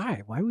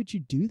why? Why would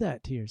you do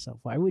that to yourself?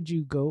 Why would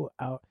you go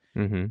out?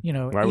 Why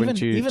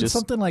wouldn't you even just...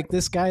 something like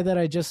this guy that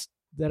I just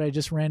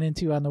ran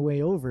into on the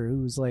way over,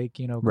 who's like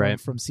going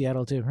from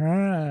Seattle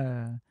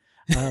to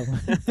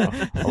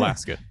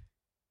Alaska.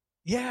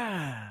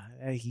 Yeah,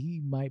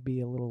 he might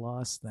be a little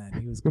lost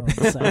then. He was going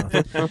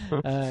south.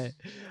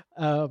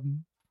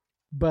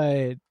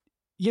 But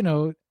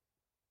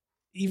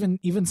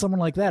even someone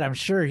like that, I'm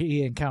sure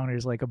he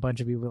encounters like a bunch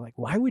of people like,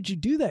 why would you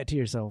do that to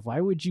yourself? Why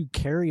would you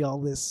carry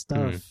all this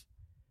stuff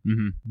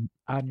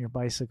on your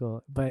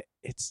bicycle? But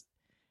it's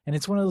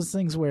one of those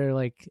things where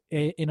like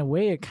in a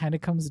way it kind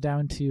of comes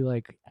down to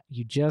like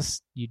you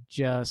just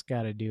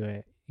got to do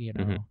it,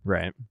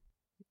 Right.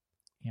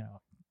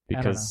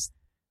 Because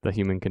the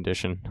human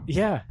condition.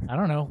 Yeah, I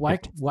don't know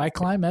why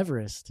climb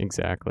Everest.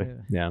 Exactly.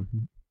 Yeah.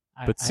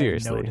 But I have no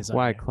seriously, desire.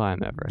 why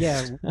climb Everest?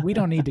 Yeah, we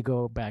don't need to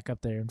go back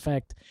up there. In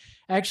fact,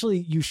 actually,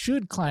 you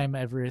should climb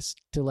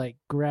Everest to like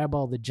grab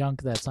all the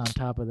junk that's on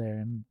top of there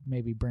and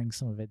maybe bring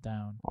some of it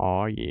down.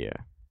 Oh yeah.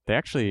 They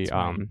actually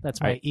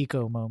That's my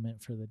eco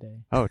moment for the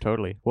day. Oh,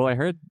 totally. Well, I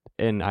heard,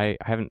 and I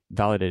haven't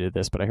validated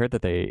this, but I heard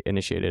that they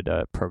initiated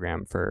a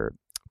program for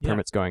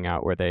permits going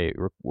out where they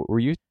were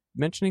you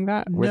mentioning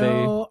that? Where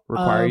they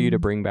require you to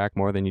bring back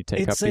more than you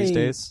take up these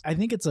days? I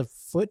think it's a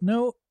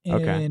footnote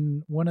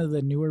in one of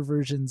the newer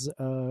versions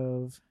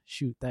of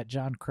that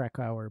John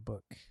Krakauer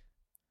book.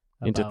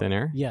 Into Thin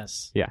Air?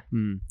 Yes. Yeah.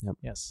 Yep.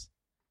 Yes.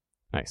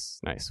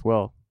 Nice.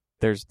 Well,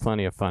 there's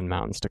plenty of fun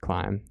mountains to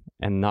climb,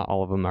 and not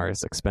all of them are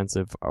as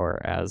expensive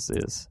or as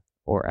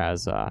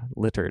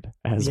littered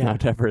as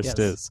Mount Everest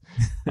is.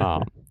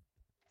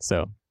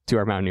 So, to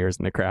our mountaineers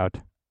in the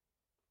crowd,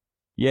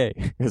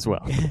 yay as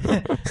well.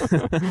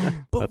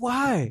 But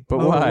why? But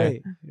why?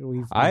 Wait.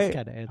 We've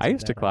I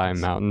used to climb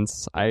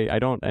mountains. I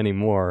don't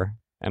anymore,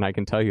 and I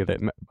can tell you that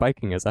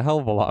biking is a hell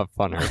of a lot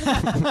funner.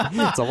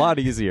 It's a lot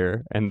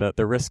easier, and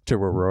the risk to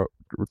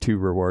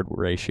reward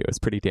ratio is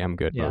pretty damn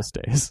good most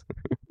days.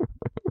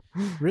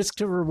 Risk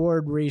to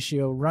reward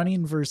ratio: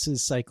 running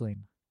versus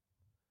cycling.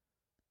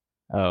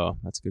 Oh,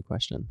 that's a good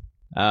question.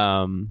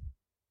 I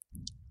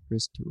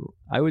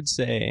would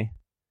say,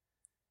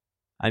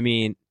 I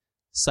mean,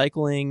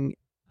 cycling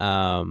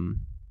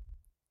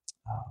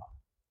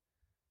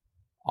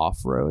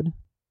off-road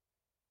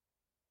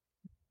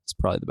is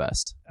probably the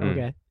best.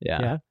 Okay.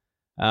 Yeah.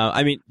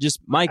 I mean, just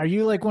my... Are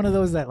you like one of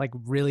those that like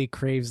really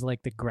craves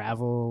like the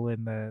gravel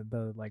and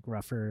the like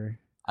rougher...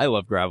 I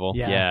love gravel.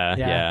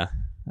 Yeah.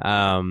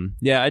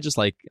 I just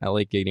like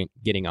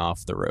getting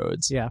off the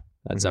roads. Yeah.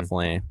 That's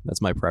definitely,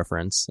 that's my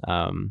preference.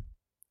 And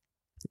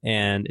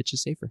it's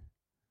just safer.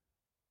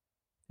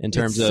 In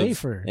terms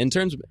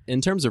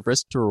of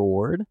risk to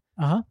reward.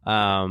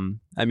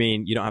 I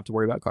mean, you don't have to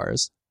worry about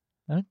cars.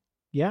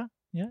 Yeah.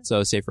 So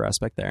a safer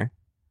aspect there.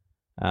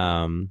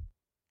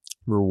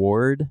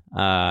 Reward,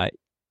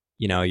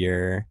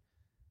 you're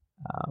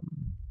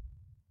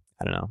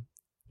I don't know.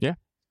 Yeah.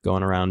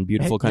 Going around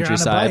beautiful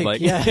countryside, like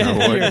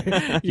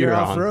you're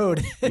off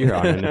road. You're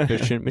on an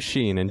efficient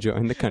machine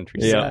enjoying the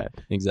countryside.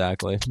 Yeah,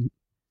 exactly.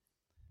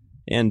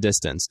 And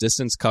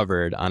distance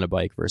covered on a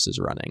bike versus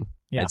running.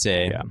 Yeah. I'd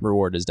say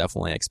reward is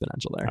definitely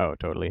exponential there. Oh,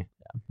 totally.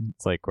 Yeah.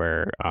 It's like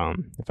where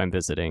if I'm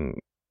visiting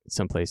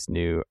someplace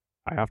new,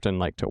 I often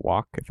like to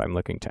walk if I'm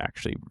looking to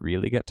actually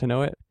really get to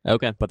know it.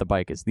 Okay. But the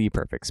bike is the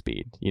perfect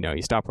speed. You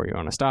stop where you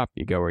want to stop,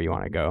 you go where you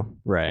want to go.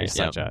 Right. It's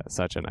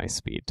such a nice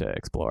speed to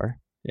explore.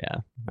 Yeah.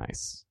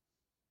 Nice.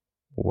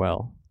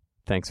 Well,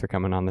 thanks for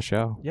coming on the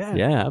show.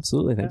 Yeah,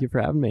 absolutely. Thank you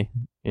for having me.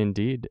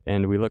 Indeed.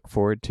 And we look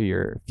forward to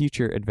your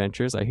future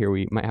adventures. I hear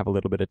we might have a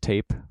little bit of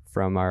tape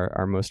from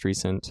our most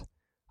recent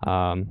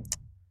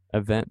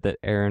event that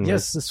Aaron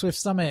was... the Swift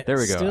Summit. There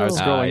we go. I was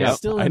scrolling up.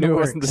 I knew it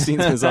wasn't the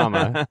Scenes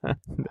Mazama.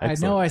 I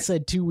know I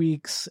said 2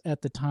 weeks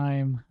at the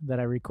time that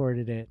I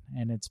recorded it,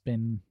 and it's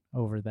been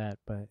over that,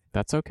 but...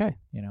 That's okay.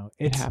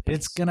 It happens.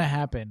 It's going to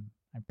happen.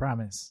 I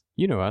promise.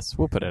 You know us.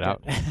 We'll put it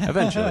out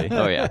eventually.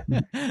 Oh, yeah.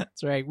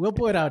 That's right. We'll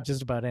put out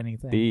just about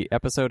anything. The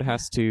episode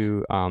has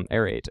to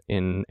aerate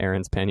in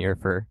Aaron's pannier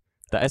for...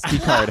 The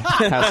SD card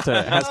has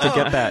to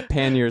get that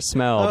pannier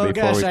smell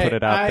before we put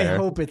it out there. I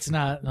hope it's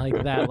not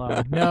like that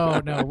long.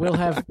 No,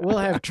 we'll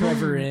have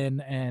Trevor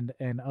in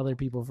and other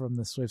people from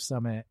the Swift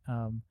Summit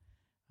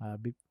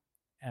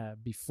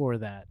before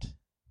that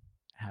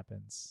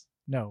happens.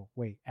 No,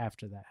 wait,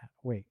 after that.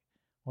 Wait,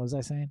 what was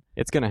I saying?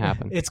 It's gonna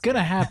happen. It's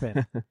gonna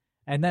happen,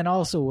 and then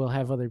also we'll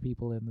have other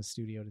people in the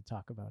studio to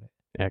talk about it.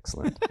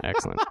 Excellent.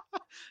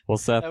 Well,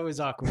 Seth, that was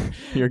awkward.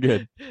 You're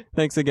good.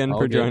 Thanks again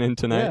for joining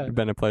tonight. Yeah. It's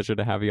been a pleasure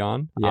to have you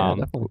on. Yeah,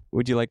 definitely.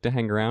 Would you like to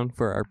hang around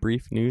for our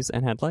brief news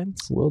and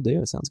headlines? Will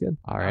do. Sounds good.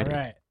 All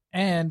right.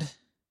 And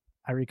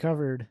I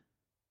recovered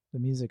the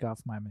music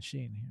off my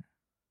machine here.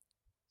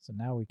 So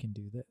now we can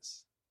do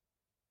this.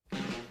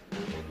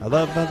 I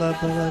love.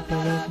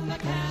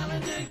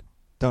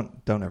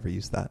 Don't ever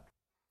use that.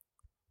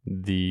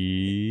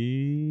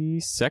 The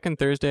second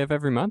Thursday of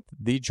every month,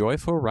 the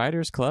Joyful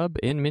Riders Club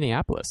in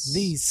Minneapolis.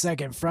 The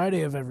second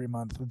Friday of every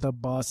month, the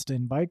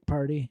Boston Bike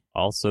Party.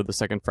 Also the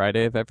second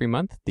Friday of every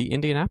month, the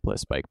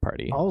Indianapolis Bike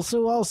Party.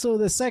 Also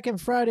the second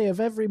Friday of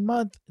every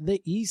month,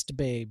 the East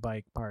Bay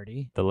Bike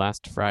Party. The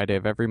last Friday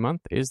of every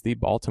month is the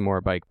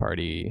Baltimore Bike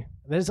Party.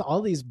 There's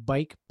all these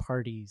bike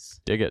parties.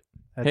 Dig it.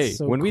 That's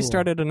so when cool. we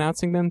started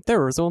announcing them,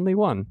 there was only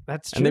one.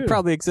 That's true. And they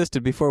probably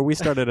existed before we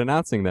started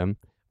announcing them.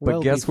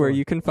 But guess where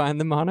you can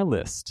find them on a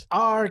list?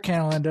 Our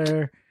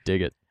calendar.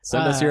 Dig it.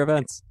 Send us your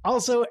events.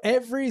 Also,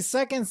 every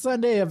second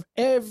Sunday of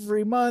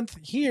every month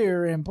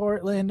here in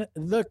Portland,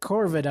 the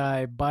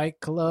Corvidae Bike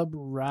Club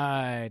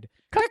Ride.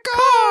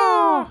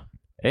 Caw-caw!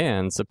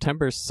 And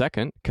September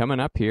 2nd, coming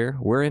up here,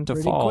 we're into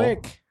Pretty fall.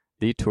 quick.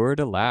 The Tour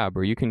de Lab,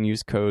 where you can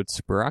use code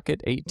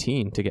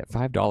SPROCKET18 to get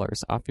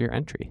 $5 off your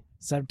entry.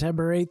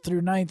 September 8th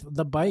through 9th,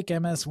 the Bike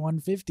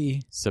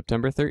MS-150.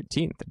 September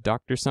 13th,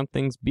 Dr.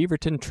 Something's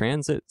Beaverton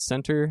Transit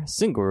Center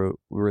single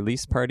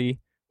release party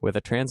with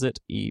a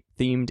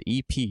transit-themed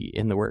EP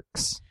in the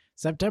works.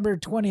 September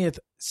 20th,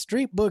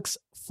 Street Books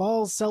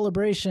Fall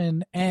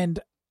Celebration. And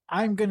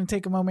I'm going to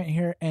take a moment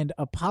here and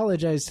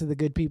apologize to the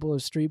good people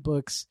of Street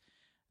Books.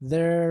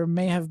 There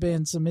may have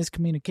been some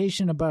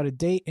miscommunication about a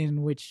date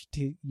in which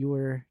you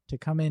were to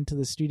come into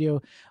the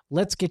studio.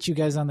 Let's get you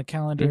guys on the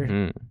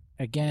calendar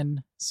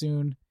again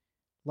soon.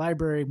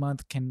 Library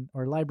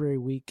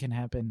week can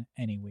happen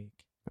any week.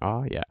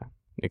 Oh, yeah.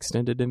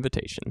 Extended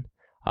invitation.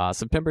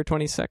 September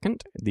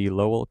 22nd, the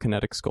Lowell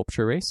Kinetic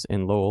Sculpture Race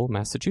in Lowell,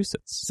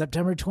 Massachusetts.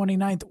 September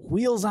 29th,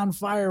 Wheels on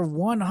Fire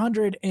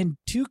 100 in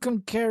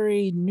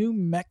Tucumcari, New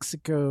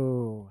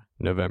Mexico.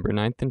 November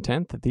 9th and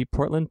 10th, the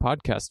Portland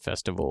Podcast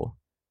Festival,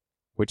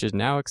 which is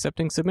now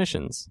accepting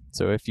submissions.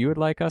 So if you would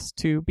like us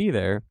to be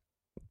there,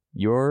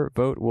 your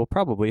vote will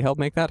probably help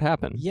make that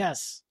happen.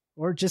 Yes.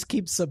 Or just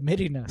keep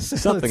submitting us.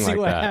 Something like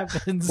that.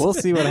 Happens. We'll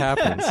see what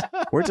happens.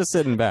 We're just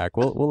sitting back.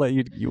 We'll let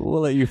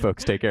you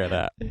folks take care of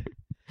that.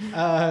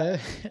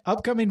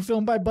 Upcoming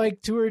Film by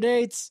Bike tour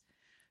dates: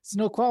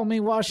 Snoqualmie,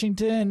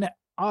 Washington,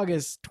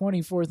 August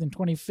 24th and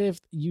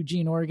 25th.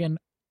 Eugene, Oregon,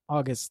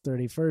 August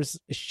 31st.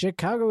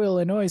 Chicago,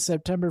 Illinois,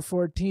 September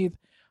 14th.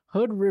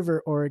 Hood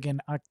River,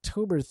 Oregon,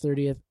 October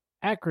 30th.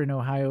 Akron,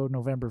 Ohio,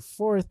 November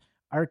 4th.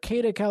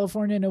 Arcata,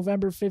 California,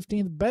 November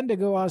 15th.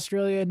 Bendigo,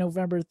 Australia,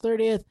 November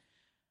 30th.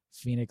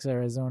 Phoenix,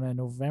 Arizona,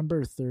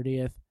 November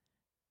 30th.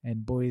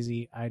 And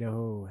Boise,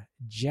 Idaho,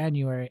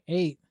 January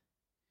 8th.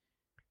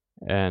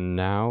 And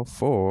now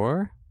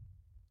for...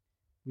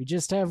 We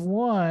just have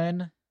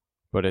one.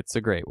 But it's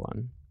a great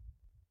one.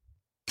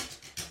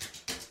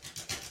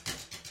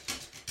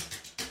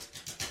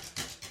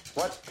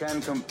 What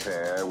can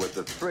compare with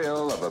the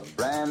thrill of a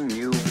brand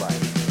new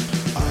bike?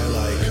 I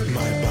like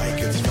my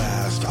bike, it's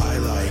fast. I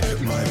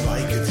like my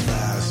bike, it's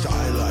fast.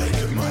 I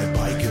like my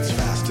bike, it's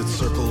fast. It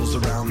circles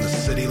around the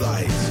city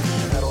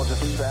lights. Pedal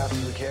just as fast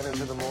as we can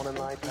into the morning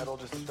light. Pedal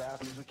just as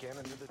fast as we can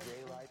into the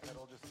daylight.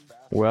 Pedal just as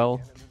fast.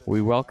 Well,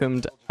 we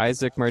welcomed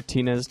Isaac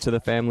Martinez to the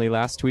family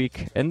last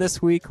week, and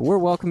this week we're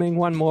welcoming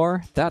one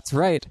more. That's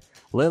right.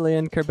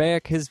 Lillian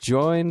Kerbaek has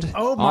joined.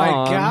 Oh my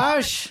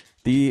gosh!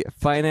 The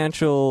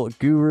financial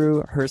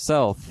guru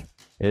herself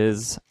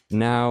is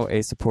now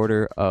a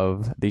supporter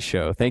of the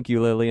show. Thank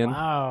you, Lillian.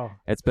 Wow.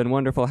 It's been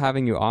wonderful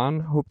having you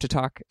on. Hope to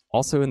talk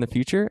also in the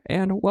future,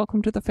 and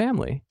welcome to the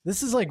family.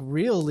 This is like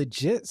real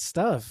legit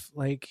stuff.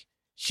 Like,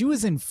 she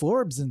was in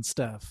Forbes and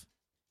stuff.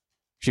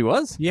 She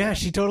was? Yeah,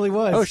 she totally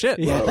was. Oh, shit.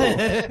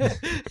 Yeah.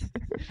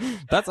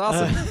 That's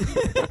awesome.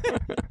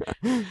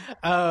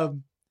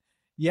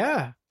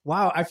 Yeah.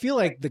 Wow, I feel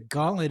like the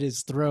gauntlet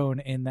is thrown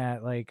in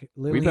that. Like,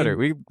 Lillian,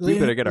 we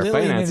better get our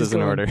Lillian finances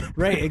in order.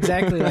 Right,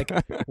 exactly. Like,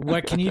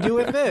 what can you do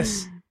with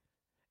this?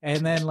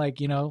 And then, like,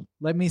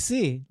 let me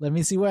see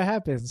what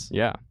happens.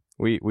 Yeah,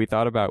 we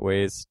thought about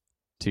ways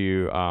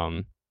to.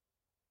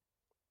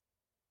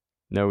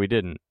 No, we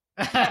didn't.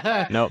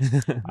 Nope.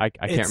 I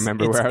can't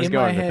remember where I was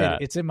going with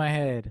that. It's in my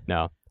head.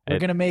 No, we're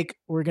gonna make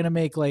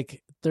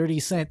like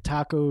 30-cent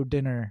taco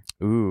dinner.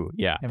 Ooh,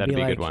 yeah, that'd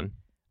be a good one.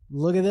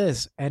 Look at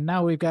this, and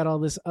now we've got all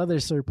this other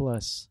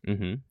surplus.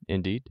 Mm-hmm.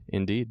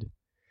 Indeed.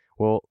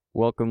 Well,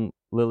 welcome,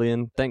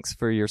 Lillian. Thanks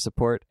for your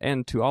support,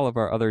 and to all of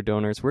our other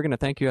donors. We're going to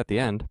thank you at the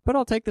end, but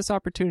I'll take this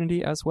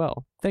opportunity as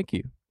well. Thank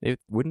you.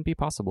 It wouldn't be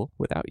possible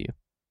without you.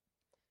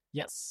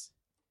 Yes.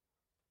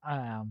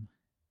 And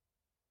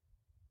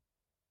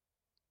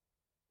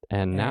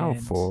now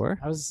for...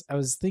 I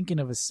was thinking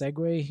of a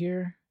segue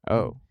here.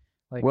 Oh.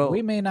 Like, well,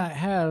 we may not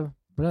have...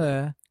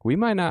 We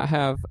might not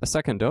have a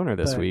second donor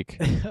this week,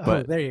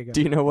 but there you go.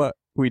 Do you know what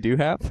we do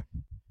have?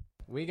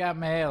 We got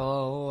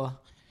mail.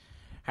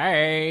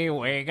 Hey,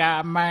 we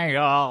got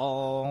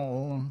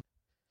mail.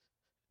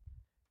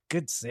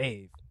 Good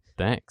save.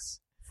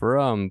 Thanks.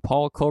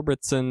 Paul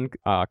Culbertson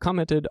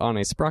commented on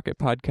a Sprocket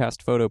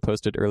podcast photo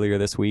posted earlier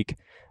this week.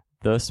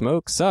 The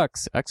smoke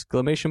sucks! ! And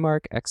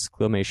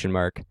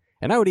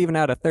I would even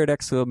add a third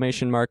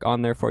exclamation mark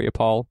on there for you,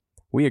 Paul.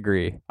 We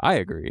agree. I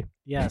agree.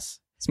 Yes.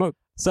 Smoke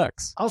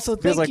sucks. Also,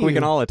 feels like we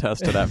can all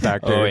attest to that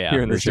factor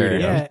here in the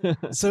studio. Yeah.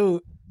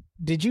 So,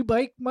 did you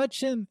bike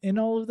much in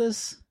all of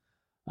this?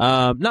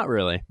 Not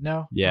really.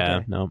 No. Yeah.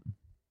 Okay. No.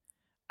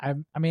 I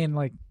mean,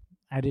 like,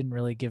 I didn't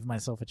really give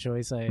myself a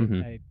choice.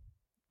 I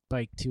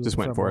biked to just and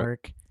went from for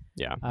work. It.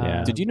 Yeah.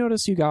 Yeah. Did you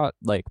notice you got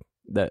like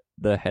the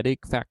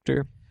headache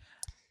factor?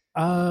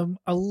 A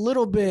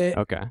little bit.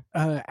 Okay.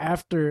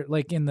 After,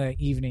 like, in the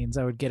evenings,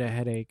 I would get a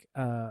headache.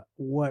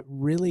 What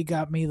really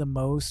got me the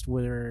most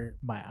were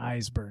my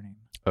eyes burning.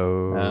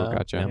 Oh,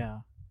 gotcha. Yeah.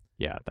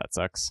 Yeah, that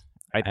sucks.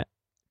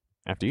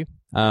 After you.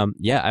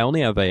 Yeah, I only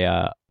have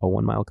a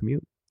 1 mile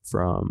commute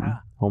from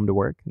home to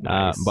work.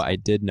 Nice. But I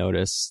did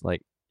notice,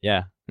 like,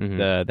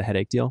 the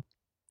headache deal.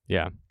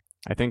 Yeah.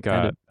 I think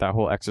that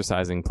whole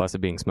exercising plus it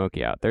being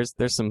smoky out, there's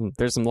some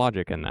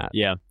logic in that.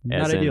 Yeah,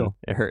 not ideal.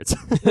 It hurts.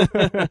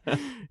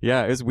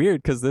 Yeah, it was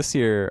weird because this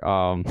year,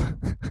 I've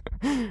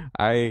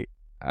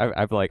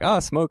like,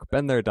 smoke,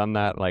 been there, done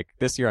that. Like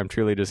this year, I'm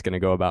truly just gonna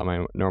go about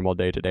my normal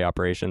day-to-day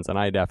operations, and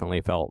I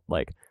definitely felt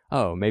like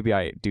oh, maybe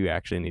I do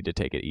actually need to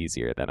take it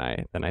easier than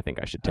I think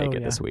I should take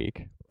it this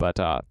week. But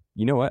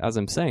you know what? As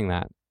I'm saying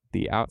that,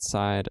 the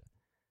outside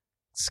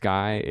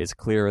sky is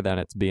clearer than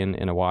it's been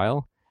in a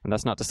while. And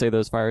that's not to say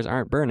those fires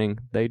aren't burning.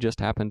 They just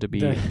happen to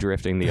be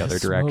drifting the other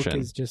direction.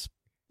 Smoke is just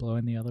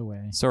blowing the other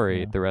way.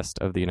 Sorry, the rest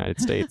of the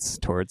United States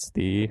towards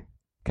the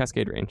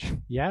Cascade Range.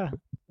 Yeah.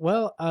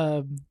 Well,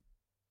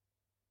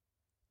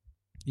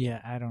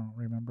 yeah, I don't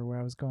remember where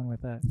I was going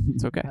with that.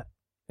 It's okay.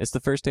 It's the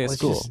first day of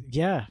school.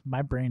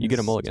 My brain you is get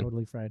a mulligan.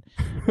 Totally fried.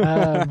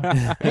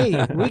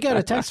 Hey, we got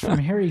a text from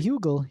Harry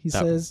Hugel. He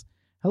says,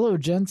 "Hello,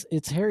 gents.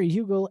 It's Harry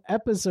Hugel.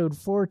 Episode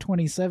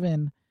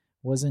 427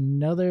 was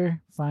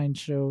another fine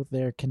show.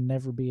 There can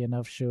never be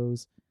enough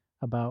shows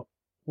about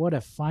what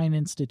a fine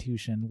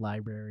institution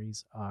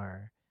libraries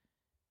are."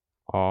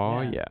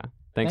 Oh, yeah.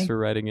 Thanks for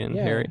writing in,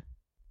 Harry.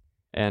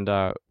 And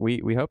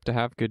we hope to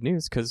have good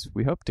news because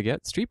we hope to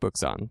get Street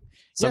Books on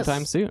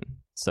sometime soon.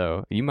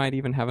 So you might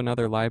even have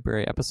another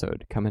library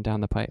episode coming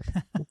down the pipe.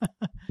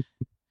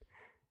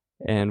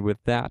 And with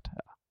that,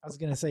 I was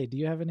gonna say, do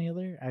you have any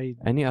other?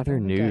 Any other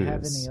news? I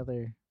have any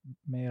other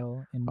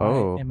mail in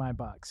my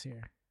box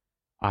here?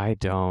 I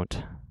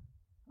don't.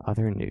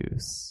 Other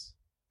news.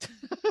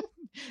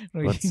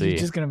 Let's see. You're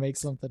just gonna make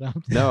something up.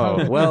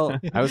 No. Well,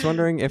 I was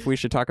wondering if we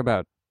should talk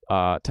about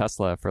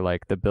Tesla for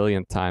like the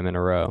billionth time in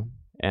a row.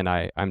 And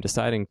I'm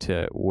deciding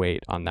to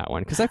wait on that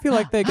one because I feel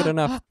like they get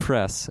enough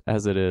press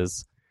as it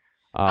is.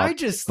 But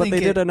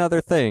they did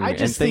another thing,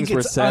 and things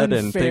were said,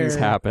 and things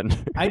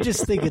happened. I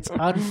just think it's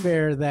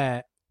unfair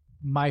that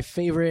my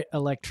favorite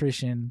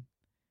electrician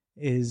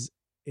is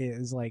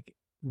like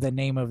the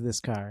name of this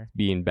car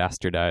being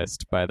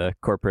bastardized by the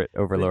corporate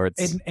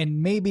overlords,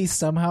 and maybe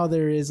somehow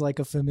there is like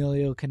a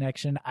familial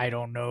connection. I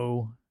don't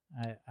know.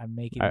 I'm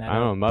making that I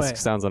don't know. Musk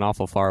sounds an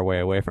awful far way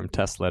away from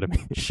Tesla to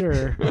me.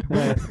 Sure,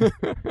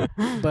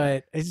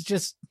 but it's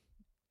just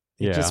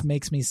just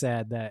makes me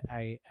sad that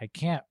I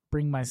can't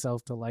bring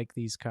myself to like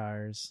these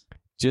cars.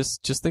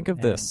 Just think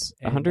of this: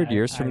 100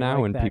 years from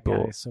now, like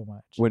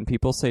when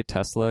people say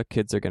Tesla,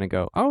 kids are going to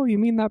go, "Oh, you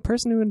mean that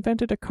person who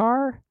invented a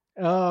car?"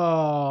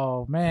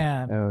 Oh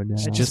man! Oh no!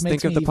 Just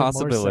think of the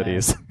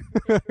possibilities.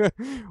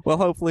 Well,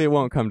 hopefully it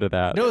won't come to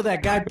that. No,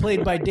 that guy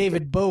played by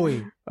David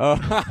Bowie. Oh,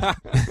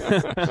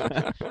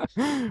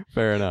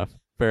 fair enough.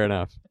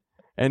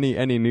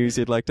 Any news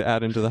you'd like to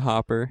add into the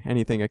hopper?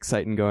 Anything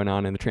exciting going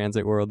on in the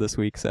transit world this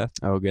week, Seth?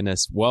 Oh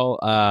goodness. Well,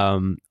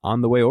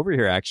 on the way over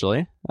here,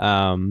 actually,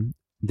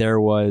 there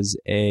was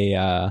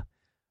a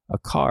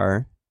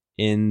car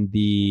in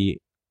the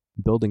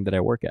building that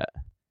I work at.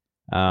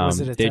 Was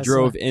it a they Tesla?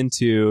 drove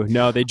into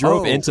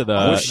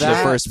the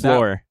first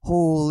floor.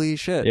 Holy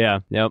shit!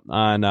 Yeah, yep.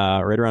 On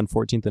right around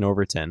 14th and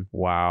Overton.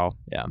 Wow.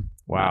 Yeah.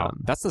 Wow.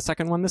 That's the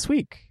second one this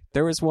week.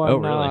 There was one. Oh,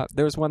 really?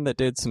 There was one that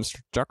did some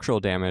structural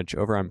damage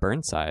over on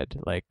Burnside,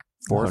 like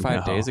 4 or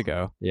 5 days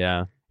ago.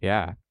 Yeah.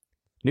 Yeah.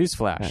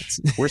 Newsflash: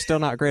 we're still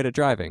not great at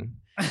driving.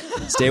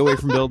 Stay away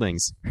from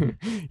buildings.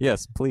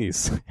 Yes,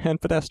 please,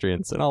 and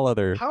pedestrians and all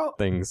other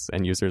things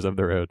and users of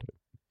the road.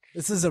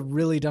 This is a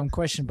really dumb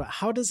question, but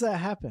how does that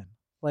happen?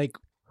 Like,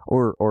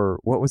 or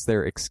what was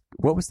their excuse?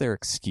 That's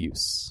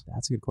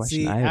a good question.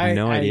 See, I have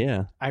no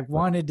idea. I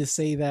wanted to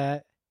say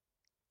that.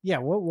 Yeah,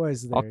 what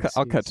was their excuse?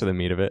 I'll cut to the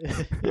meat of it.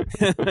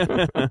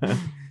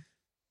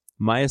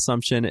 My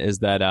assumption is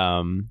that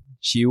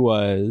she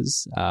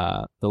was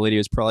the lady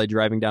was probably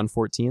driving down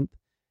 14th,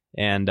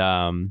 and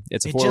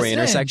it's a four-way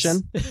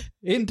intersection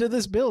into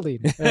this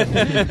building.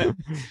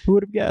 Who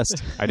would have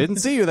guessed? I didn't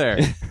see you there.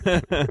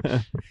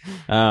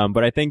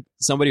 But I think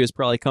somebody was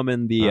probably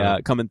coming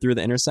through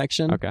the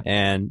intersection,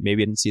 and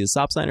maybe didn't see the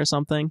stop sign or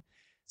something.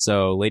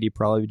 So lady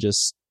probably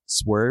just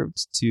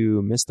swerved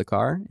to miss the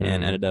car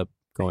and ended up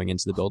going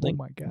into the building.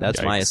 Oh my God.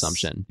 That's my Yikes.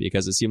 assumption,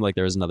 because it seemed like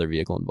there was another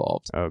vehicle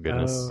involved. Oh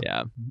goodness.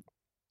 Yeah.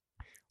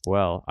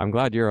 Well, I'm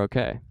glad you're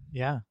okay.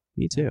 Yeah.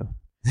 Me too.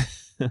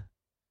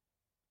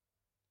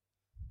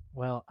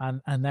 Well,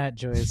 on that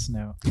joyous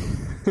note.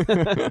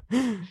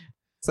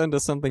 Send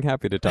us something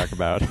happy to talk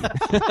about.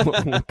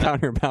 We'll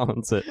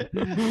counterbalance it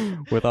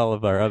with all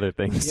of our other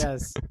things.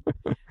 Yes.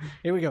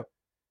 Here we go.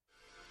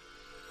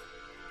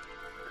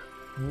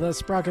 The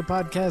Sprocket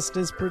Podcast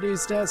is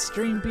produced at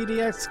Stream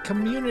PDX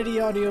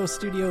Community Audio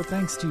Studio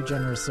thanks to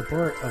generous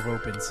support of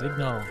Open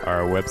Signal.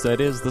 Our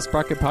website is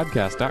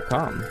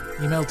thesprocketpodcast.com.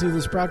 Email to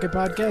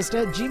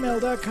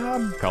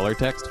thesprocketpodcast@gmail.com. Call or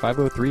text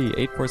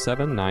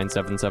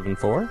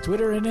 503-847-9774.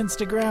 Twitter and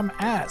Instagram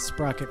at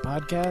Sprocket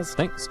Podcast.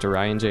 Thanks to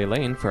Ryan J.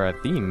 Lane for our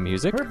theme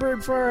music.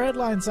 Hertberg for our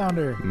headline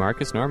sounder.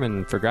 Marcus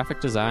Norman for graphic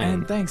design.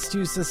 And thanks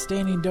to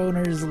sustaining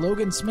donors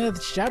Logan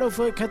Smith,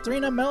 Shadowfoot,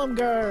 Katrina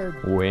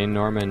Mellumgard, Wayne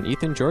Norman,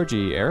 Ethan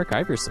Georgie, Eric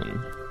Iverson,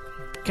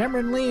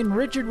 Cameron Lean,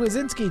 Richard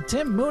Wazinski,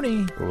 Tim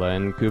Mooney,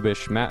 Len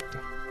Kubish, Matt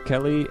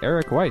Kelly,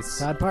 Eric Weiss,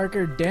 Todd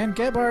Parker, Dan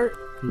Gebhardt,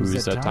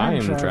 who's a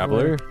time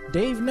traveler,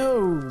 Dave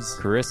Knows,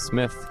 Chris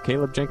Smith,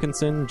 Caleb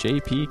Jenkinson,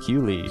 JP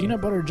Cooley,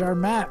 Peanut Butter Jar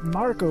Matt,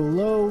 Marco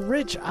Lowe,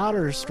 Rich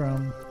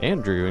Otterstrom,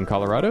 Andrew in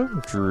Colorado,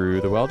 Drew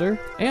the Welder,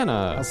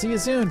 Anna. I'll see you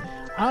soon.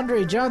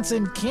 Andre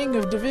Johnson, King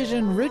of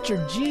Division,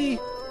 Richard G.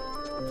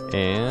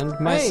 And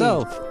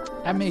myself.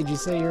 I made you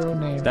say your own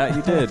name. That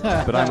you did,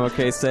 but I'm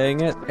okay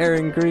saying it.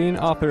 Aaron Green,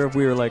 author of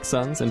We Were Like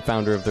Sons and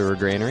founder of The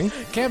Regranary.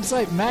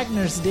 Campsite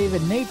Magnus,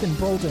 David Nathan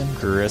Bolton.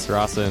 Chris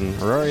Rawson,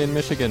 Rory in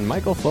Michigan,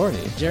 Michael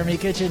Thorney. Jeremy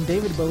Kitchen,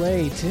 David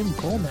Belay, Tim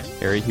Coleman.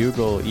 Harry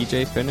Hugel,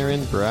 EJ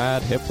Finneran,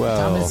 Brad Hipwell.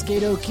 Thomas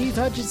Gato, Keith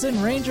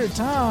Hutchinson, Ranger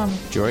Tom.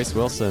 Joyce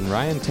Wilson,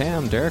 Ryan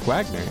Tam, Derek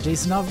Wagner.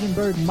 Jason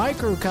Offenberg,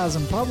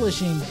 Microcosm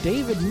Publishing,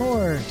 David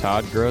Moore.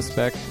 Todd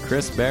Grossbeck,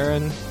 Chris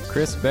Barron,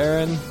 Chris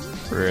Barron.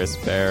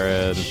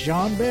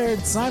 Sean Baird,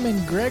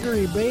 Simon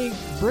Gregory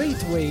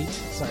Braithwaite.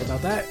 Sorry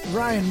about that.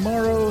 Ryan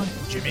Morrow,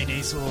 Jimmy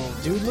Diesel,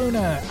 Dude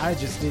Luna. I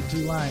just did 2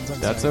 lines.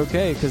 That's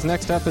okay, because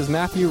next up is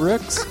Matthew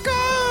Rooks,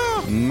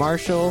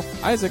 Marshall,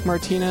 Isaac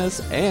Martinez,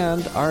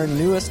 and our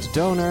newest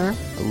donor,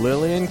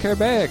 Lillian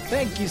Kerbeck.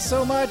 Thank you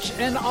so much,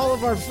 and all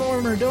of our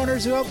former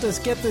donors who helped us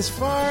get this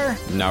far.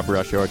 Now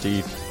brush your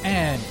teeth.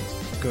 And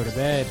go to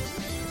bed.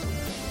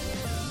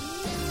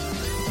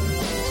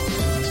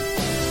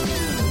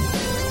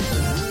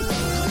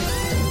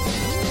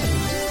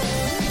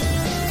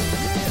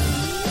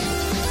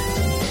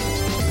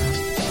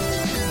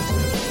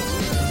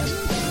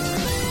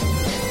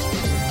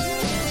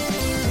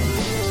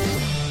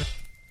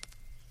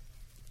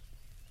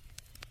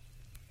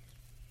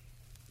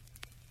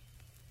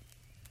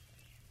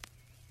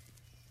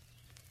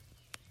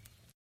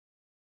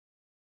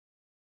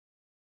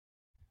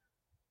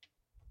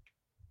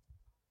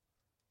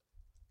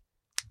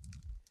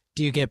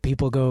 Do you get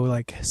people go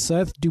like,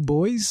 Seth Du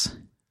Bois?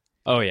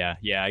 Oh, yeah.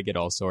 Yeah, I get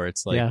all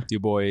sorts. Like, Yeah. Du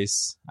Bois.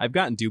 I've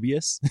gotten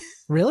dubious.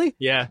 Really?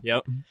 Yeah,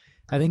 yep.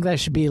 I think that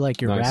should be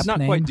like your Nice. rap Not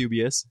name. quite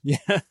dubious. Yeah.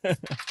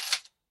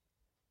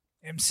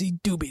 MC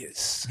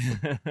Dubious.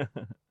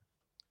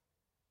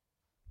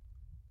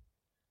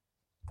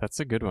 That's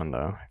a good one,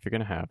 though. If you're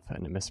going to have a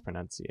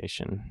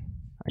mispronunciation.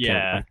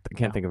 Yeah. I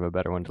can't think of a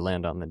better one to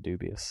land on than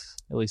dubious.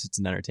 At least it's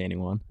an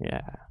entertaining one.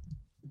 Yeah.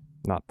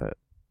 Not that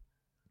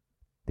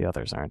the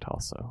others aren't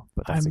also,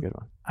 but that's a good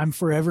one. I'm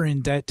forever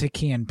in debt to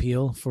Key and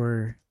Peele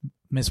for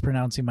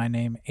mispronouncing my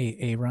name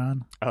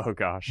Aaron. Oh,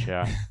 gosh,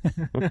 yeah.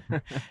 And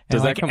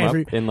Does like that come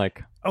every- up in,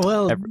 like,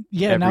 Well,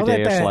 yeah. Now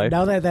everyday-ish life?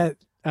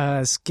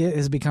 that skit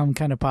has become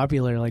kind of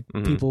popular, like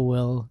Mhm. people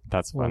will.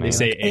 that's Well, funny. They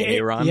say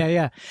Aaron? Yeah,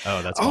 yeah.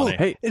 Oh, that's Oh,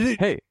 funny.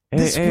 Hey,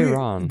 This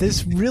Ron.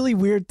 This really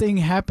weird thing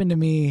happened to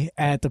me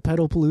at the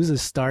Pedalpalooza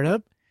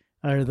startup,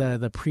 or not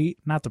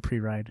the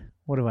pre-ride.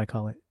 What do I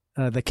call it?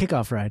 The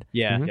kickoff ride.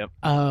 Yeah, Mhm. yep.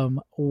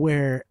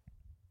 Where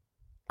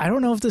I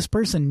don't know if this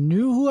person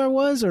knew who I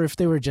was or if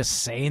they were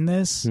just saying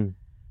this.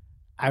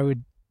 I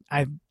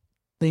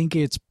think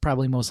it's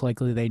probably most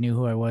likely they knew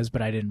who I was,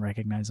 but I didn't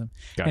recognize them.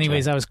 Gotcha.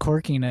 Anyways, I was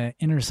corking an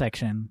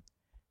intersection,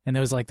 and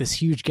there was like this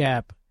huge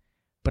gap,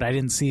 but I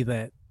didn't see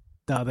the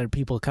other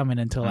people coming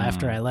until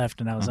after I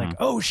left, and I was like,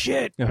 "Oh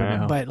shit!" Oh,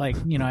 no. But like,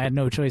 I had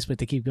no choice but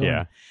to keep going.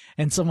 Yeah.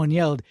 And someone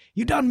yelled,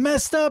 "You done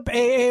messed up,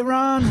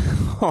 Aaron!"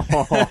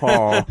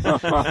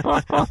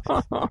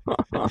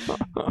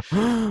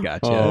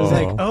 Gotcha. I was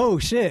like, Oh. "Oh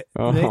shit!"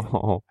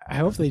 Oh. I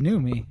hope they knew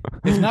me.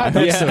 If not,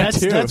 think that's so, that's,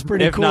 too. that's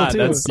pretty If cool not, too.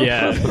 that's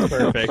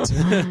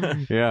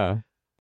perfect. Yeah.